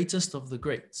the greatest of the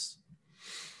greats.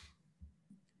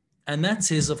 And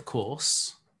that is, of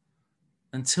course,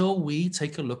 until we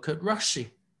take a look at Rashi.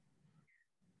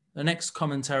 The next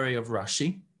commentary of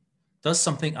Rashi does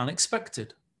something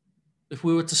unexpected. If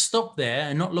we were to stop there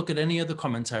and not look at any other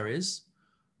commentaries,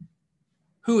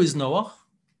 who is Noah?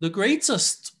 The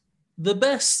greatest, the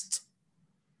best.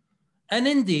 And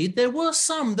indeed, there were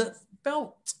some that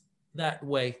felt that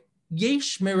way.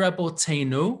 Yesh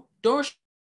merabotenu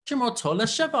dorshim oto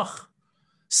leshevach.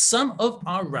 Some of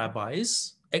our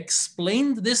rabbis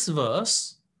explained this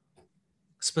verse,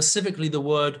 specifically the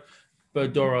word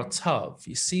b'doratav.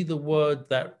 You see the word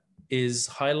that is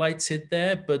highlighted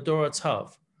there,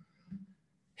 b'doratav.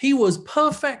 He was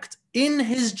perfect in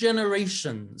his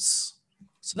generations.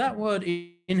 So that word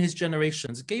in his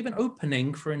generations gave an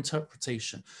opening for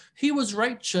interpretation. He was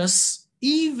righteous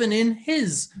even in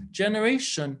his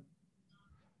generation.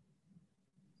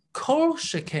 Kol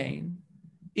shekain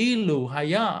ilu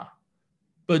haya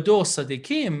b'dor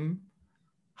sadikim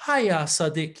haya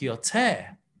sadik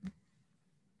yoter.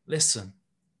 Listen,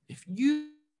 if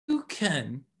you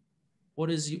can, what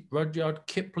does Rudyard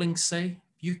Kipling say?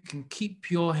 You can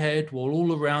keep your head while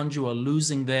all around you are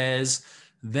losing theirs,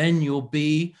 then you'll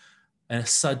be a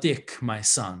tzaddik, my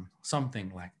son.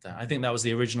 Something like that. I think that was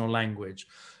the original language.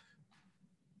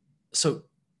 So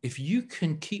if you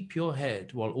can keep your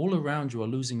head while all around you are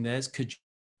losing theirs, could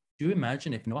you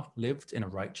imagine if Noah lived in a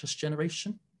righteous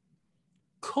generation?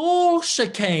 Kol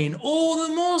shekain, all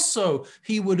the more so,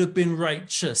 he would have been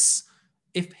righteous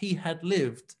if he had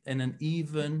lived in an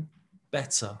even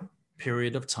better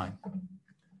period of time.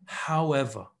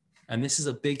 However, and this is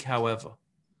a big however,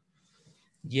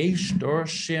 yesh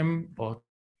dorshim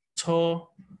oto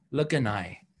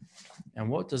laganai. And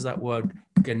what does that word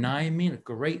ganai mean? A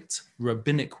great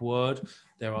rabbinic word.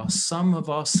 There are some of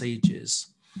our sages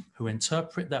who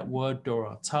interpret that word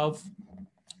doratav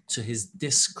to his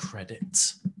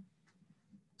discredit.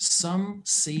 Some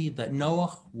see that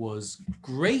Noah was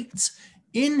great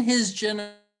in his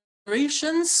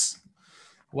generations.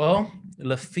 Well,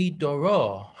 lefi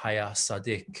doro haya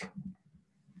sadik.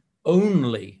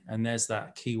 Only, and there's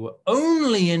that key word,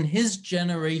 only in his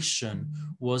generation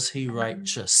was he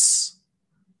righteous.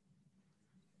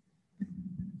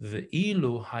 The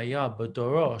ilu haya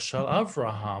b'doro shel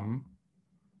Avraham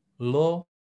lo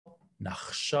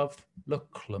nachshav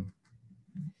l'klum.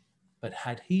 But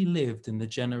had he lived in the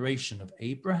generation of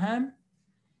Abraham,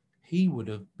 he would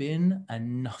have been a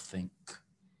nothing.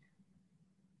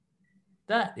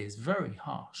 That is very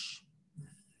harsh.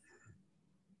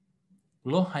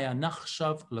 Lo haya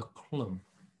nachshav l'klum.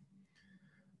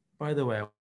 By the way, I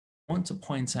want to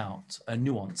point out a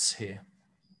nuance here,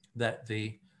 that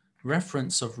the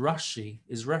reference of Rashi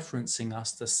is referencing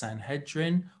us to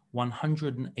Sanhedrin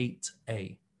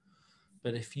 108a.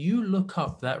 But if you look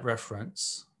up that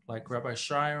reference, like Rabbi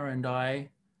Scheier and I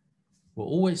were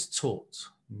always taught,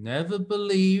 never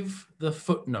believe the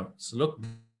footnotes. Look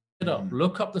it up,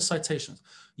 look up the citations.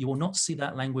 You will not see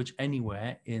that language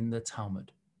anywhere in the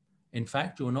Talmud. In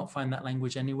fact, you will not find that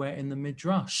language anywhere in the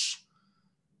Midrash.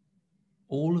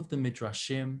 All of the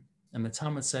Midrashim And the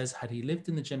Talmud says, had he lived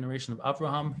in the generation of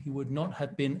Abraham, he would not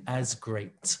have been as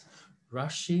great.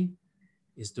 Rashi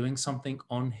is doing something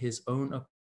on his own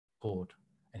accord.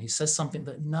 And he says something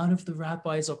that none of the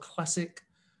rabbis or classic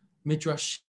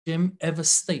midrashim ever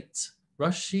state.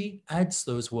 Rashi adds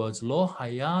those words, Lo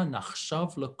haya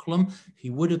nachshav leklum, he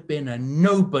would have been a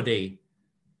nobody.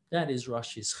 That is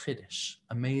Rashi's chiddush.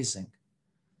 Amazing.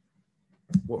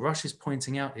 What Rashi is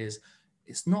pointing out is,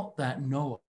 it's not that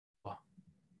Noah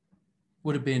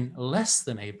would have been less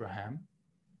than Abraham.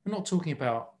 We're not talking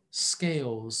about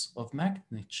scales of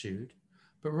magnitude,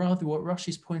 but rather what Rashi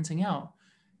is pointing out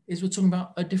is we're talking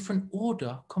about a different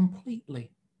order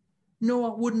completely.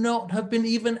 Noah would not have been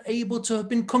even able to have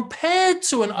been compared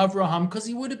to an Abraham because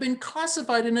he would have been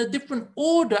classified in a different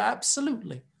order,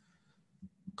 absolutely.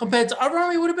 Compared to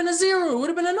Abraham, he would have been a zero, it would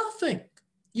have been a nothing.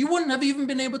 You wouldn't have even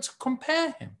been able to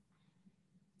compare him.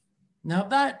 Now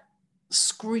that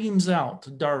screams out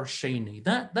darsheni.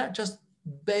 That just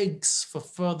begs for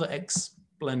further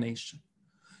explanation.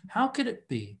 How could it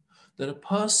be that a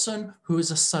person who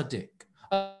is a tzaddik,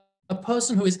 a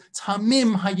person who is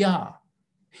tamim haya,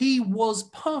 he was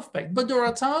perfect, but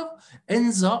Doratav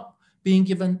ends up being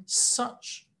given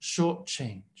such short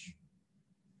change?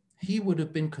 He would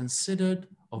have been considered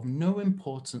of no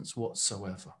importance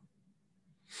whatsoever.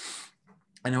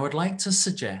 And I would like to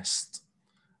suggest,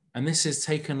 and this is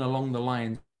taken along the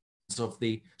lines of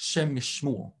the Shem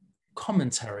Mishmur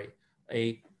commentary,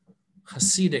 a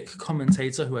Hasidic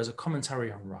commentator who has a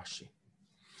commentary on Rashi,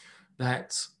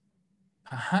 that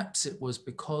perhaps it was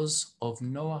because of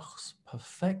Noach's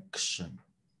perfection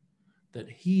that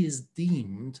he is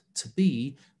deemed to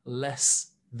be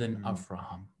less than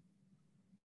Abraham.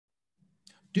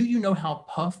 Do you know how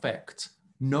perfect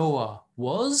Noah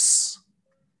was?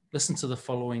 Listen to the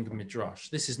following midrash.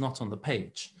 This is not on the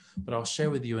page, but I'll share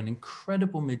with you an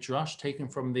incredible midrash taken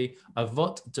from the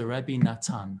Avot de Rabbi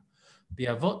Natan. The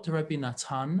Avot de Rabbi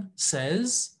Natan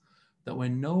says that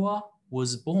when Noah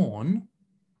was born,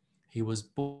 he was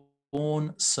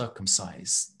born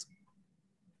circumcised.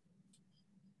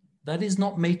 That is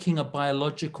not making a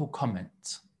biological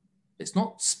comment. It's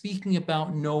not speaking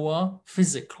about Noah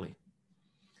physically.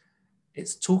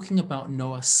 It's talking about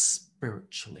Noah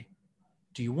spiritually.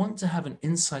 Do you want to have an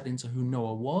insight into who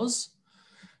Noah was?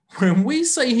 When we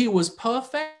say he was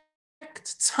perfect,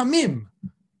 tamim,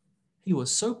 he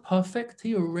was so perfect,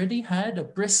 he already had a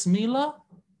bris milah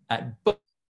at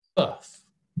birth.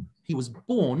 He was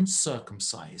born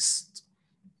circumcised.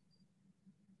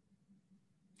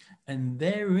 And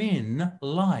therein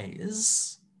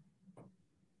lies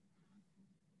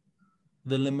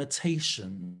the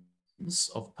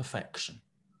limitations of perfection.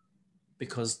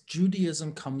 Because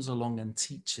Judaism comes along and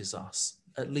teaches us,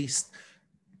 at least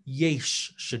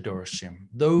yesh shadorshim,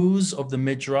 those of the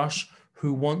midrash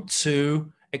who want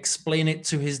to explain it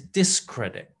to his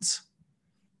discredit.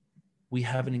 We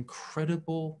have an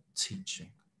incredible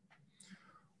teaching.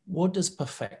 What does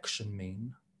perfection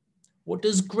mean? What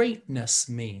does greatness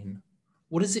mean?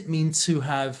 What does it mean to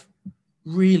have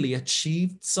really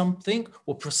achieved something?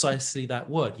 Well, precisely that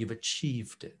word, you've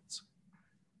achieved it.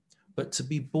 But to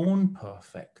be born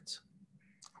perfect,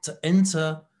 to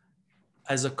enter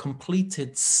as a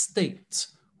completed state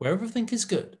where everything is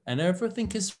good and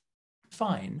everything is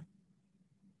fine,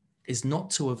 is not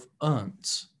to have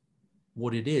earned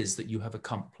what it is that you have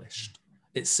accomplished.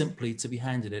 It's simply to be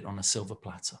handed it on a silver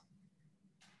platter.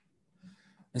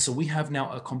 And so we have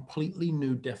now a completely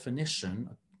new definition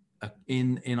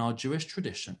in our Jewish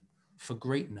tradition for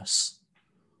greatness.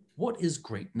 What is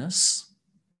greatness?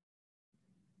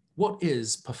 What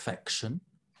is perfection?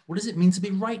 What does it mean to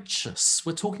be righteous?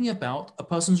 We're talking about a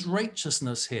person's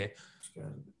righteousness here.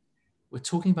 We're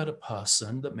talking about a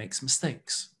person that makes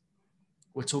mistakes.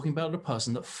 We're talking about a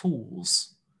person that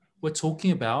falls. We're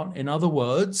talking about, in other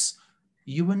words,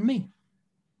 you and me.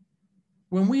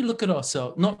 When we look at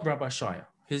ourselves, not Rabbi Scheier,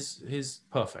 he's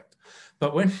perfect,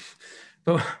 but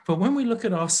when we look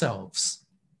at ourselves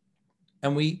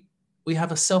and we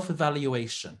have a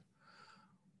self-evaluation,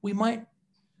 we might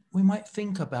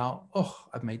think about, oh,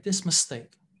 I've made this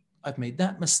mistake, I've made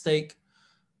that mistake,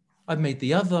 I've made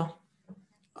the other.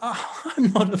 Oh,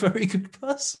 I'm not a very good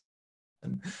person.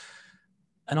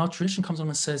 And our tradition comes on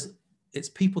and says it's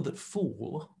people that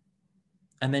fall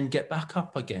and then get back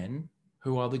up again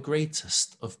who are the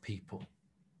greatest of people.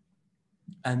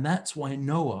 And that's why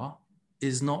Noah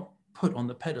is not put on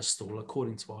the pedestal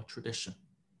according to our tradition,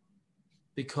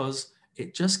 because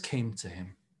it just came to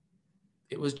him.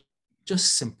 It was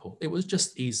just simple. It was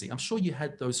just easy. I'm sure you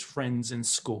had those friends in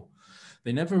school.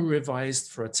 They never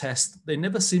revised for a test. They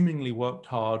never seemingly worked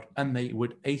hard, and they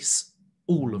would ace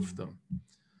all of them.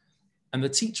 And the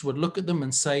teacher would look at them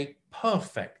and say,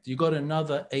 perfect, you got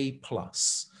another A+.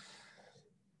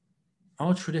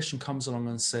 Our tradition comes along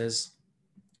and says,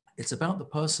 it's about the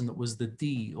person that was the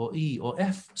D or E or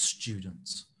F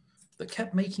student that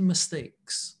kept making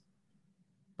mistakes,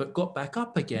 but got back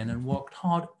up again and worked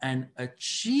hard and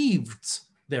achieved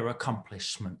their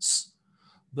accomplishments.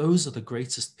 Those are the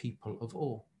greatest people of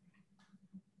all.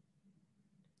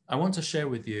 I want to share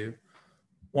with you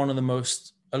one of the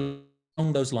most, along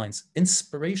those lines,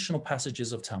 inspirational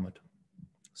passages of Talmud.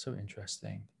 So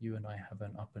interesting. You and I have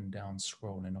an up and down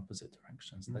scroll in opposite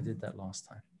directions. I did that last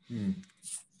time.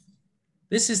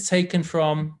 This is taken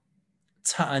from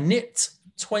Ta'anit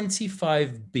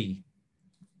 25b.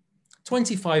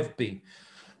 25b.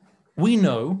 We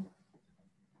know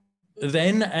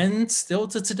then and still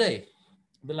to today,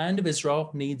 the land of Israel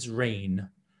needs rain.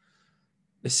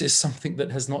 This is something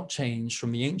that has not changed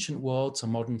from the ancient world to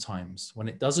modern times. When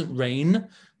it doesn't rain,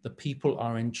 the people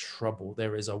are in trouble.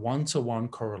 There is a one-to-one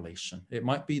correlation. It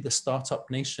might be the startup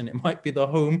nation. It might be the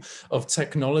home of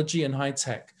technology and high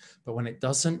tech. But when it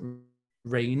doesn't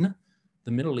rain,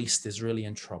 the Middle East is really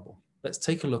in trouble. Let's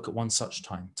take a look at one such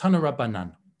time. Tana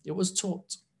Rabbanan. It was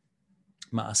taught.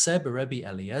 Ma'aseh b'Rebbe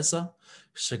Eliezer,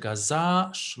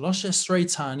 shegaza 13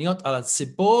 ta'aniyot al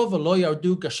tzibor v'lo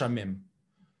yardu gashamim.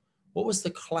 What was the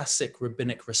classic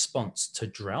rabbinic response to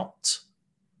drought?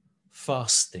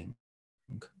 Fasting.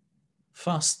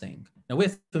 Fasting. Now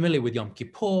we're familiar with Yom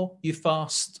Kippur, you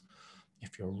fast.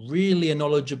 If you're really a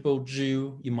knowledgeable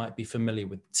Jew, you might be familiar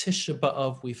with Tisha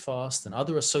B'Av, we fast, and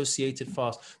other associated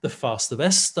fasts. The fast of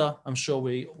Esther, I'm sure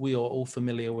we are all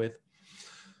familiar with.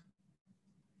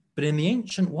 But in the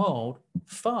ancient world,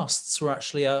 fasts were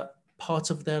actually a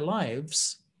part of their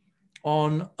lives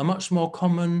on a much more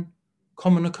common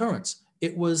occurrence.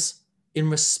 It was in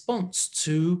response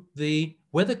to the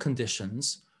weather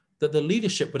conditions that the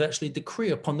leadership would actually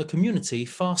decree upon the community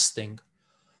fasting.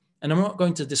 And I'm not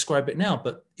going to describe it now,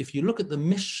 but if you look at the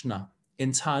Mishnah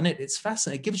in Ta'anit, it's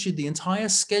fascinating. It gives you the entire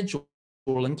schedule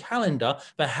and calendar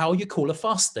for how you call a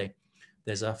fast day.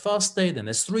 There's a fast day, then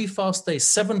there's 3 fast days,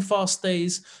 7 fast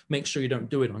days. Make sure you don't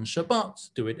do it on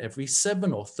Shabbat. Do it every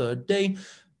 7th or 3rd day.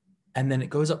 And then it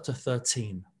goes up to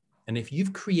 13. And if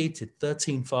you've created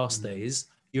 13 fast days,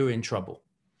 you're in trouble.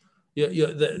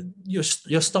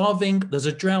 You're starving. There's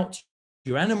a drought.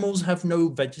 Your animals have no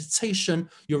vegetation.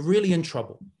 You're really in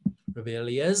trouble. Rabbi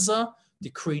Eliezer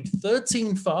decreed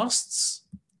 13 fasts.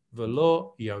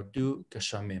 V'lo yardu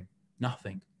gashamim.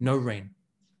 Nothing. No rain.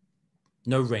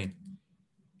 No rain.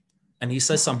 And he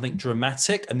says something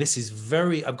dramatic. And this is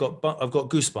very. I've got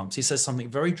goosebumps. He says something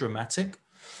very dramatic.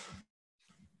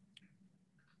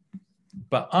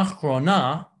 But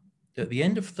Achrona, at the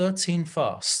end of 13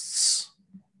 fasts,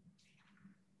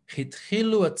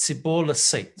 Hitchilu atzibor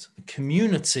l'seit. The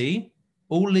community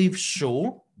all leave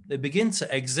shul. They begin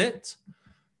to exit.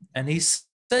 And he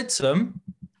said to them,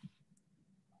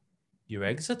 "You're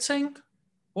exiting?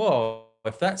 Well,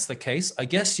 if that's the case, I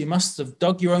guess you must have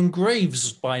dug your own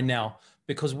graves by now,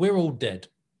 because we're all dead."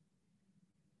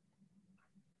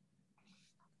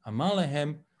 Amar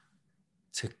lehem,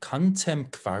 tikantem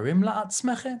kvarim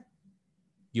la'atzmechem.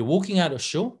 You're walking out of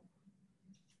shul.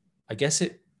 I guess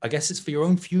it's for your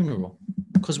own funeral,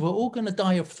 because we're all going to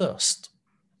die of thirst.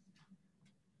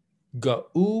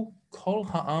 Ga'u kol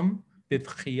ha'am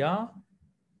b'bchiyah,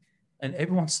 and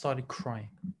everyone started crying.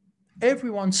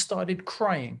 Everyone started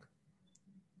crying.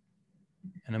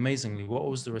 And amazingly, what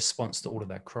was the response to all of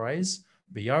that cries?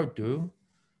 V'yardu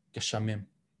gashamim.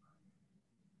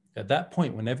 At that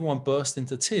point, when everyone burst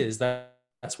into tears,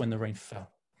 that's when the rain fell.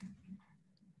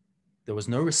 There was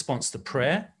no response to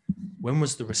prayer. When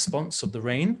was the response of the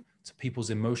rain? To people's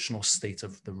emotional state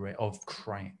of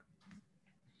crying.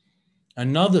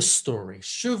 Another story.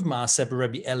 Shuv ma'aseh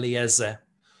b'Rebbe Eliezer.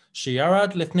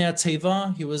 Sheyarad lifnei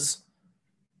hateva. He was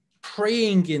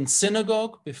praying in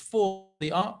synagogue before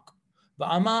the ark.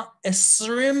 V'amar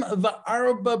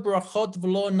 24 brachot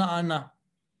v'lo na'ana.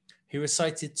 He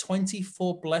recited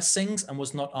 24 blessings and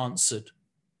was not answered.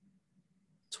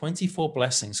 24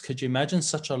 blessings. Could you imagine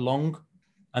such a long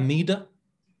Amida?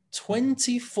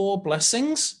 24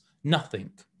 blessings,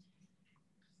 nothing.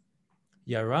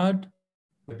 Yarad,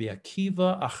 Rabbi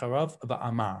Akiva, Acharav,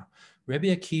 Va'amar. Rabbi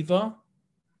Akiva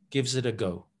gives it a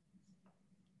go.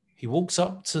 He walks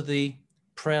up to the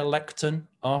prayer lectern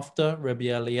after Rabbi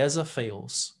Eliezer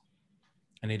fails.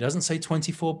 And he doesn't say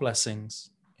 24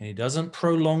 blessings. And he doesn't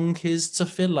prolong his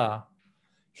tefillah.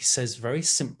 He says very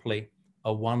simply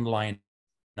a one-liner.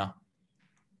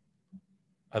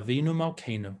 Avinu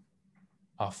Malkeinu,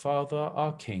 our Father,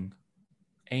 our King,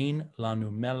 Ein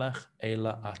lanu melech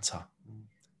ela ata.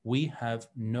 We have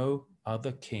no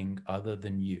other king other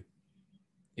than you.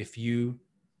 If you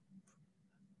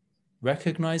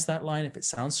recognize that line, if it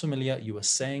sounds familiar, you are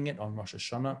saying it on Rosh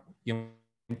Hashanah, Yom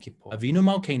Kippur. Avinu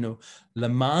Malkeinu,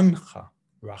 lemancha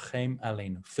rachem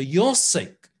aleinu. For your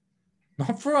sake,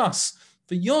 not for us,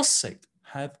 for your sake,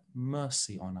 have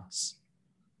mercy on us.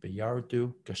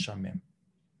 V'yardu geshamim.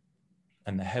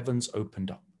 And the heavens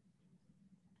opened up.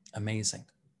 Amazing.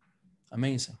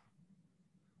 Amazing.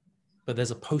 But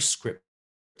there's a postscript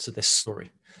to this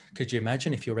story. Could you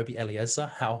imagine if you're Rabbi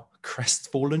Eliezer, how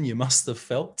crestfallen you must have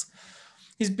felt?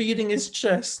 He's beating his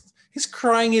chest. He's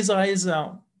crying his eyes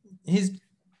out. He's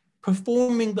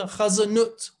performing the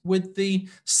chazanut with the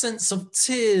sense of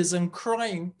tears and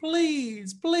crying,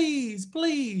 please, please,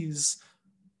 please.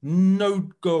 No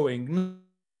going,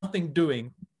 nothing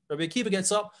doing. Rabbi Akiva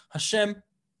gets up, Hashem,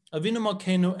 Avinu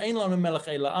Malkeinu, ein lanu melech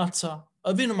ela ata,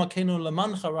 Avinu Malkeinu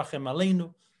lemancha rachem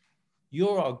aleinu.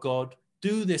 You're our God,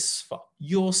 do this for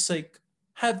your sake,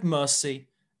 have mercy,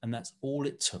 and that's all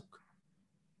it took.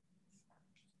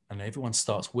 And everyone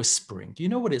starts whispering. Do you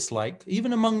know what it's like?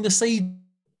 Even among the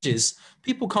sages,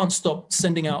 people can't stop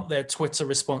sending out their Twitter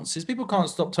responses. People can't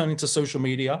stop turning to social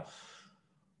media.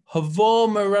 Havo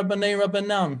merabbanei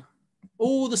rabbanan.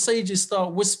 All the sages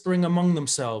start whispering among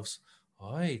themselves.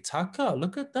 Oi, Taka,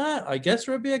 look at that. I guess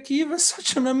Rabbi Akiva is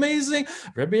such an amazing...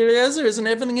 Rabbi Eliezer isn't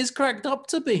everything he's cracked up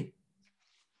to be.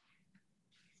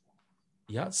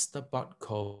 Yatzta bat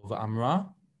kol v'amra.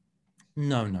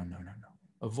 No.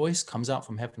 A voice comes out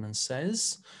from heaven and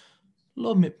says,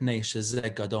 Lo mipnei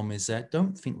shezeh gadol mizeh.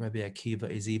 Don't think Rabbi Akiva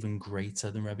is even greater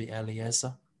than Rabbi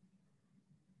Eliezer.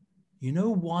 You know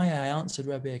why I answered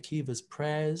Rabbi Akiva's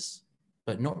prayers,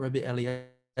 but not Rabbi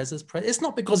Eliezer's prayers? It's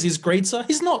not because he's greater.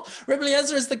 He's not. Rabbi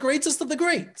Eliezer is the greatest of the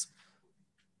great.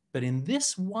 But in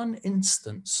this one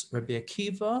instance, Rabbi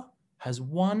Akiva has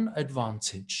one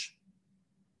advantage.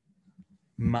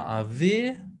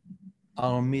 Ma'avir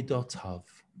al midotav.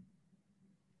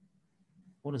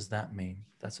 What does that mean?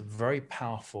 That's a very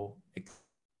powerful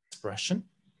expression.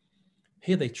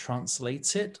 Here they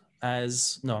translate it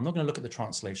as, no, I'm not going to look at the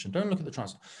translation. Don't look at the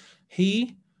translation.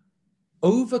 He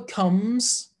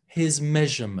overcomes his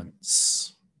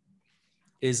measurements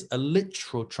is a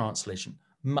literal translation.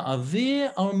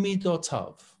 Ma'avir al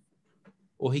midotav.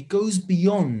 Or he goes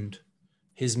beyond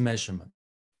his measurements.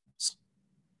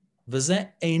 This one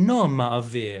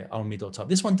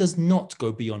does not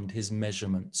go beyond his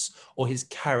measurements or his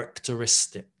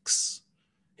characteristics,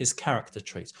 his character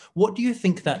traits. What do you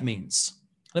think that means?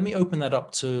 Let me open that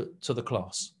up to the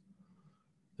class.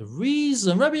 The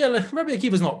reason, Rabbi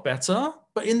Akiva is not better,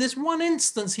 but in this one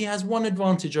instance, he has one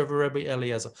advantage over Rabbi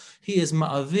Eliezer. He is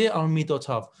ma'avir al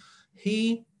midotav.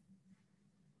 He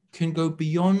can go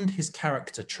beyond his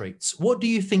character traits. What do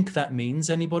you think that means,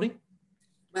 anybody?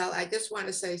 Well, I just want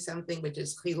to say something, which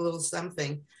is a little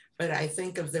something, but I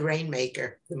think of The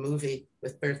Rainmaker, the movie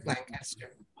with Burt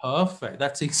Lancaster. Perfect.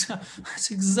 That's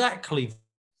exactly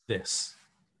this.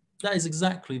 That is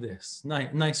exactly this.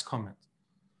 Nice comment.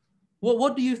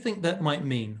 What do you think that might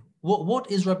mean?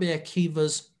 What is Rabbi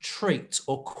Akiva's trait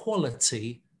or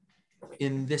quality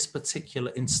in this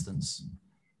particular instance?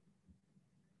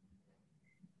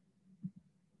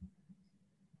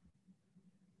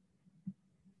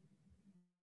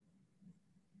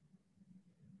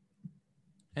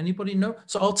 Anybody know?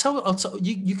 So I'll tell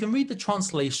you. You can read the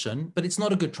translation, but it's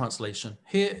not a good translation.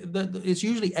 Here, it's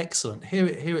usually excellent.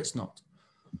 Here it's not.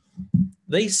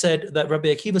 They said that Rabbi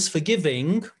Akiva is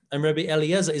forgiving and Rabbi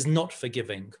Eliezer is not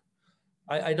forgiving.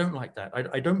 I don't like that.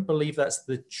 I don't believe that's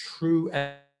the true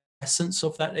essence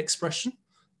of that expression.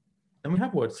 And we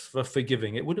have words for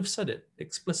forgiving. It would have said it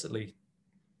explicitly.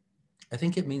 I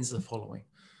think it means the following.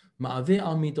 Ma'avir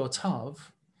al midotav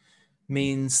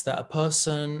means that a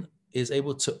person is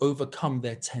able to overcome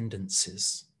their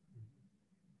tendencies.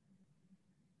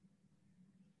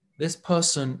 This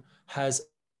person has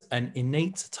an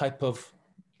innate type of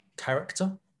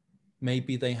character.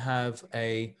 Maybe they have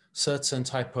a certain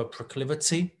type of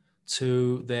proclivity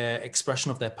to their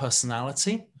expression of their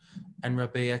personality. And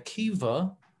Rabbi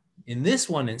Akiva, in this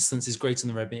one instance, is greater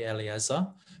than Rabbi Eliezer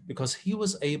because he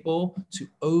was able to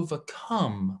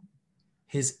overcome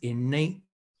his innate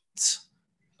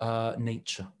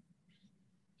nature.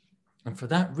 And for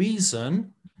that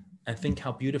reason, and think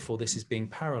how beautiful this is being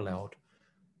paralleled,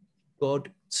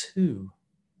 God too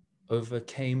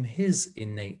overcame his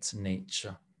innate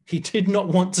nature. He did not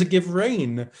want to give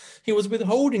rain. He was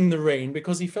withholding the rain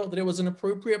because he felt that it was an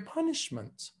appropriate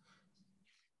punishment.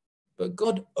 But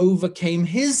God overcame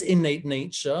his innate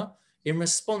nature in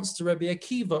response to Rabbi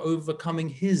Akiva overcoming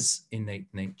his innate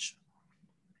nature.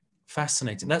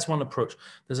 Fascinating. That's one approach.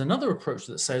 There's another approach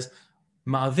that says,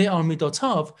 Ma'avir al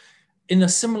midotav, in a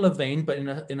similar vein, but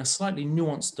in a slightly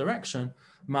nuanced direction,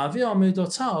 Ma'avir al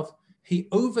midotav, he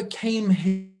overcame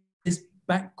his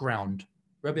background.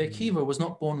 Rabbi Akiva was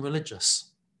not born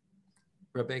religious.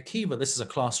 Rabbi Akiva, this is a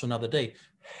class for another day,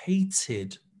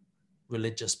 hated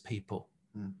religious people.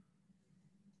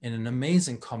 In an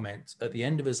amazing comment at the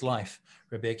end of his life,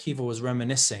 Rabbi Akiva was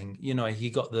reminiscing, he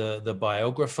got the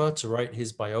biographer to write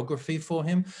his biography for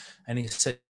him. And he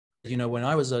said, when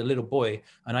I was a little boy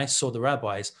and I saw the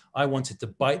rabbis, I wanted to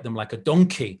bite them like a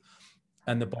donkey.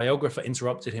 And the biographer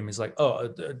interrupted him. He's like, oh,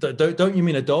 don't you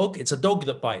mean a dog? It's a dog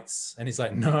that bites. And he's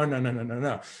like,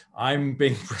 no. I'm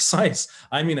being precise.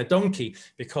 I mean a donkey,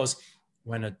 because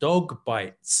when a dog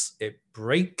bites, it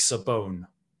breaks a bone.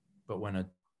 But when a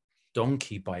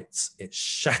donkey bites, it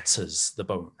shatters the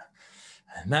bone.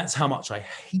 And that's how much I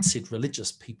hated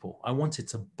religious people. I wanted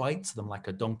to bite them like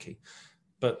a donkey.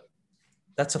 But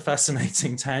that's a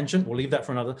fascinating tangent. We'll leave that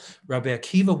for another. Rabbi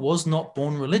Akiva was not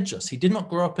born religious. He did not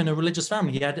grow up in a religious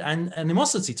family. He had an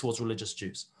animosity towards religious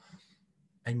Jews.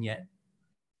 And yet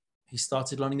he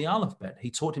started learning the alphabet.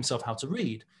 He taught himself how to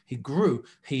read. He grew.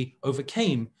 He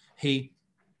overcame. He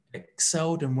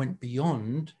excelled and went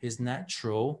beyond his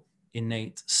natural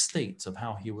innate state of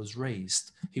how he was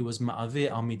raised. He was ma'avir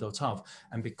al midotav.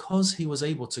 And because he was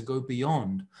able to go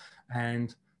beyond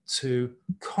and to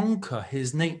conquer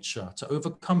his nature, to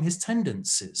overcome his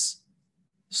tendencies,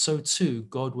 so too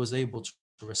God was able to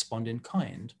respond in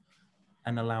kind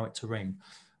and allow it to rain.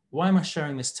 Why am I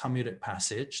sharing this Talmudic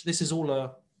passage? This is all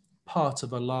a part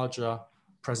of a larger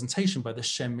presentation by the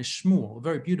Shem Mishmur, a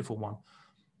very beautiful one.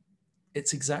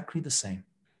 It's exactly the same.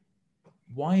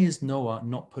 Why is Noah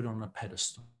not put on a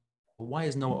pedestal? Why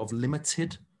is Noah of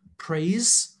limited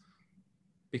praise?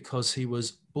 Because he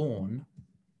was born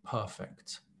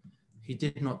perfect. He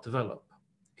did not develop.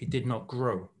 He did not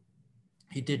grow.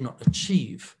 He did not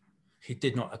achieve. He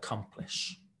did not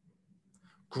accomplish.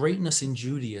 Greatness in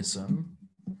Judaism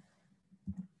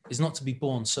is not to be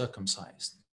born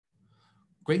circumcised.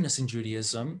 Greatness in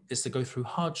Judaism is to go through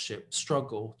hardship,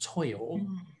 struggle, toil,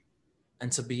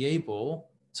 and to be able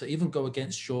to even go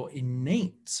against your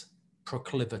innate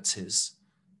proclivities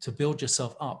to build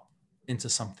yourself up into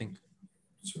something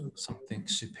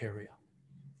superior.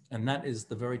 And that is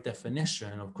the very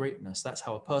definition of greatness. That's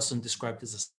how a person described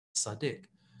as a tzaddik,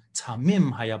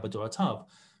 tamim hayabadoratav,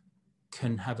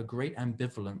 can have a great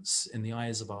ambivalence in the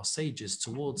eyes of our sages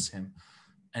towards him.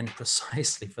 And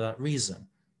precisely for that reason,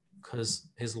 because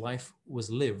his life was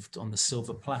lived on the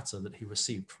silver platter that he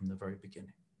received from the very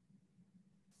beginning.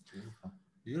 Beautiful.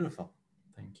 Beautiful.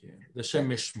 Thank you. The Shem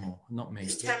Mishmor, not me.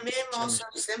 Is tamim also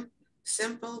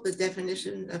simple? The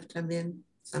definition of tamim,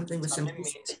 something with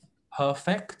simplicity.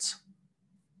 Perfect.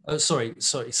 Oh, sorry.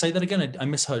 Say that again. I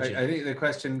misheard you. I think the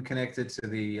question connected to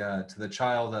the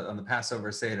child on the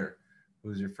Passover Seder,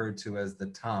 who is referred to as the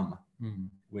tam,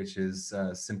 which is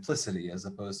simplicity, as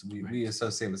opposed to we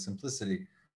associate with simplicity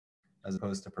as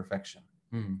opposed to perfection.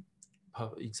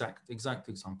 Exact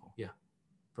example. Yeah,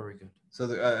 very good. So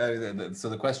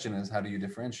the question is, how do you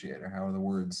differentiate, or how are the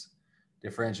words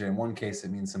differentiate? In one case,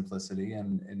 it means simplicity,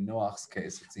 and in Noach's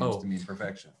case, it seems to mean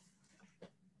perfection.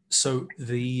 So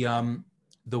the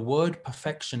word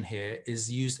perfection here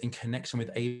is used in connection with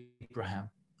Abraham.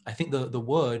 I think the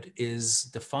word is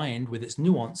defined with its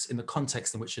nuance in the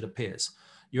context in which it appears.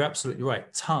 You're absolutely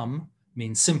right. Tam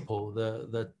means simple,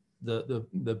 the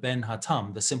Ben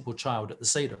Hatam, the simple child at the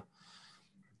Seder.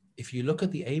 If you look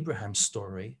at the Abraham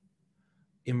story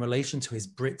in relation to his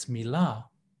Brit Milah,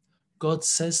 God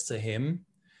says to him,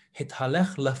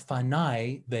 Hithalech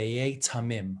lefanai ve'yeh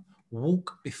tamim,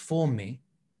 walk before me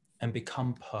and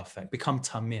become perfect, become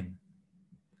tamim.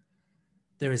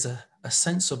 There is a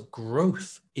sense of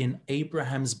growth in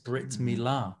Abraham's Brit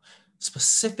Milah,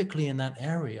 specifically in that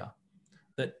area,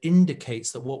 that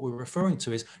indicates that what we're referring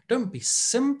to is don't be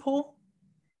simple,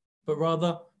 but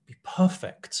rather be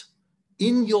perfect.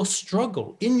 In your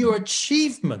struggle, in your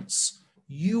achievements,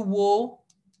 you will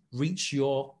reach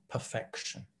your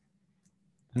perfection.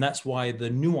 And that's why the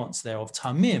nuance there of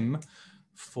tamim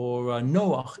for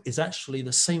Noach is actually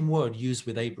the same word used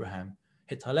with Abraham.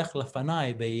 Hitalech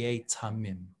lefanai ve'yeh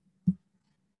tamim.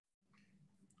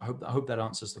 I hope that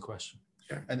answers the question.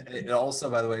 Sure. And it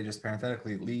also, by the way, just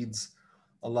parenthetically, leads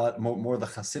a lot more the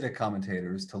Hasidic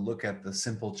commentators to look at the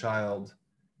simple child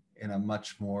in a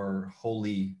much more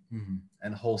holy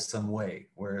and wholesome way,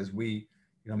 whereas we,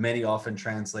 many often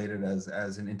translate it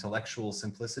as an intellectual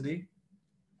simplicity.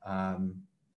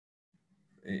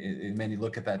 Many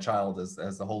look at that child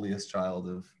as the holiest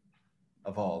child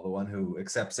of all, the one who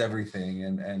accepts everything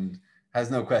and has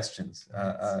no questions.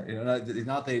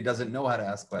 Not that he doesn't know how to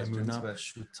ask questions,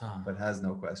 but has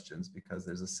no questions, because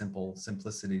there's a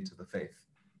simplicity to the faith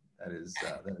that is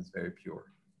very pure.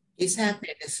 He's happy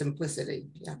in his simplicity.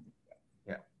 Yeah.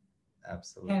 Yeah,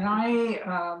 absolutely. And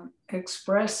I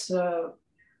express a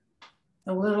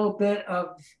little bit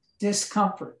of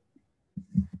discomfort.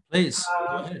 Please,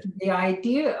 go ahead. The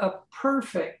idea of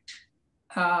perfect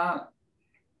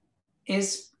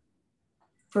is,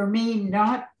 for me,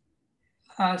 not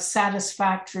a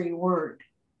satisfactory word,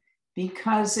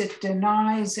 because it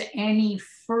denies any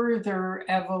further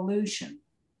evolution.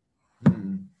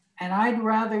 And I'd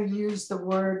rather use the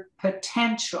word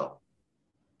potential,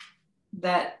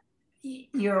 that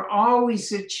you're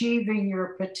always achieving your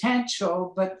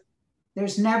potential, but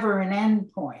there's never an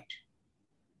end point.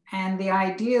 And the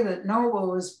idea that Noah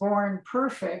was born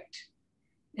perfect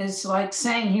is like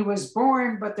saying he was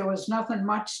born, but there was nothing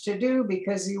much to do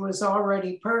because he was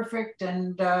already perfect.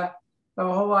 And the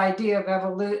whole idea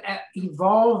of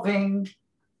evolving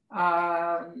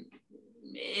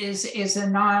is a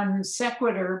non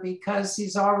sequitur, because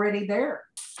he's already there.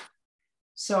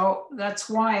 So that's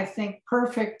why I think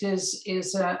perfect is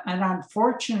an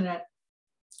unfortunate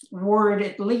word,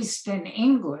 at least in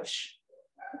English,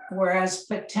 whereas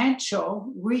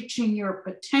potential, reaching your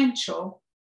potential,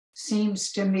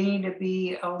 seems to me to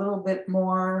be a little bit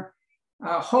more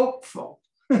hopeful.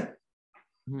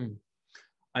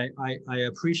 I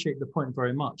appreciate the point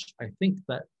very much. I think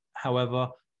that, however,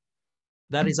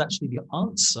 that is actually the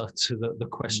answer to the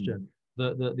question.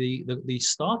 The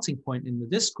starting point in the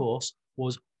discourse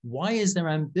was, why is there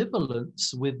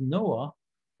ambivalence with Noah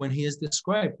when he is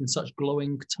described in such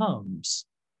glowing terms?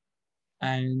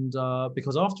 And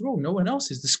because after all, no one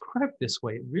else is described this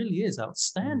way. It really is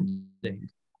outstanding.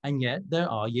 And yet there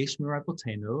are Yesh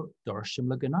Mirabotenu, Dorashim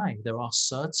Laganai. There are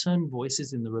certain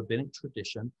voices in the rabbinic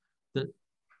tradition that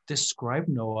describe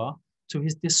Noah to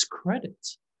his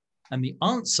discredit. And the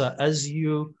answer, as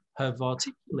you have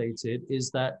articulated, is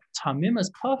that Tamim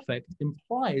as perfect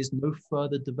implies no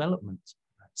further development.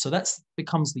 So that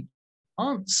becomes the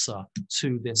answer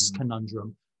to this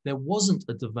conundrum. There wasn't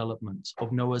a development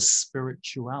of Noah's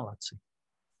spirituality.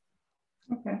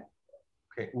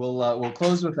 Okay, we'll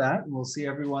close with that, and we'll see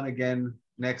everyone again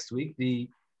next week. The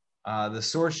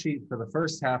source sheet for the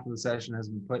first half of the session has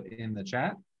been put in the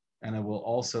chat, and it will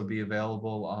also be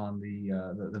available on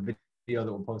the video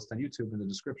that we'll post on YouTube. In the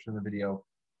description of the video,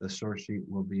 the source sheet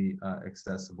will be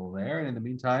accessible there. And in the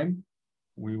meantime,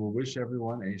 we will wish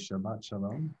everyone a Shabbat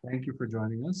Shalom. Thank you for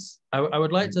joining us. I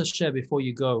would like to share before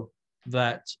you go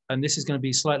that, and this is going to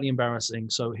be slightly embarrassing,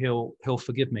 so he'll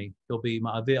forgive me. He'll be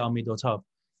Ma'avir Amidotav.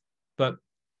 But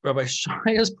Rabbi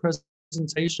Scheier's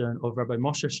presentation of Rabbi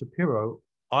Moshe Shapiro,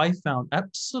 I found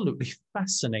absolutely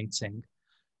fascinating.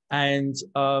 And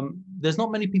there's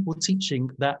not many people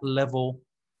teaching that level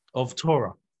of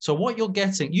Torah. So what you're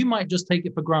getting, you might just take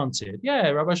it for granted. Yeah,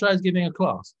 Rabbi Scheyer is giving a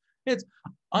class.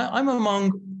 I'm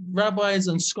among rabbis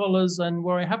and scholars, and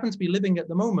where I happen to be living at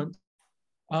the moment,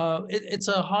 it's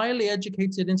a highly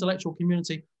educated intellectual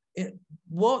community.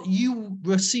 What you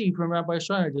received from Rabbi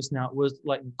Scheyer just now was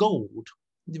like gold,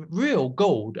 real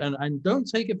gold, and don't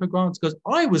take it for granted, because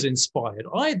I was inspired.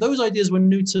 Those ideas were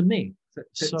new to me.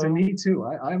 To me too.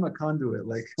 I'm a conduit,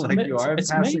 like you are. I'm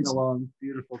passing along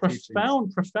beautiful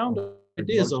profound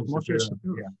ideas of Moshe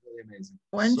Shapiro. Yeah, really amazing.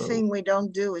 One thing we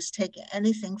don't do is take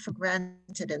anything for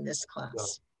granted in this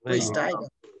class. We started.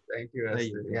 Thank you,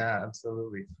 Esther. Yeah,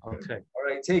 absolutely. Okay. All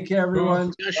right. Take care,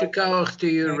 everyone. Yashikawach to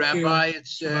you, Rabbi.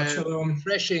 It's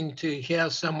refreshing to hear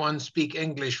someone speak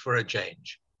English for a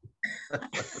change.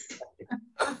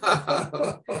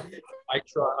 I'll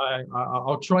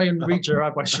try and reach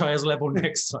Rabbi Scheier's level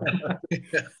next time.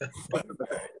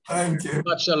 Thank you.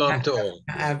 Shalom to all.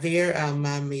 Avir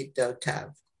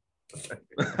Amamidotav.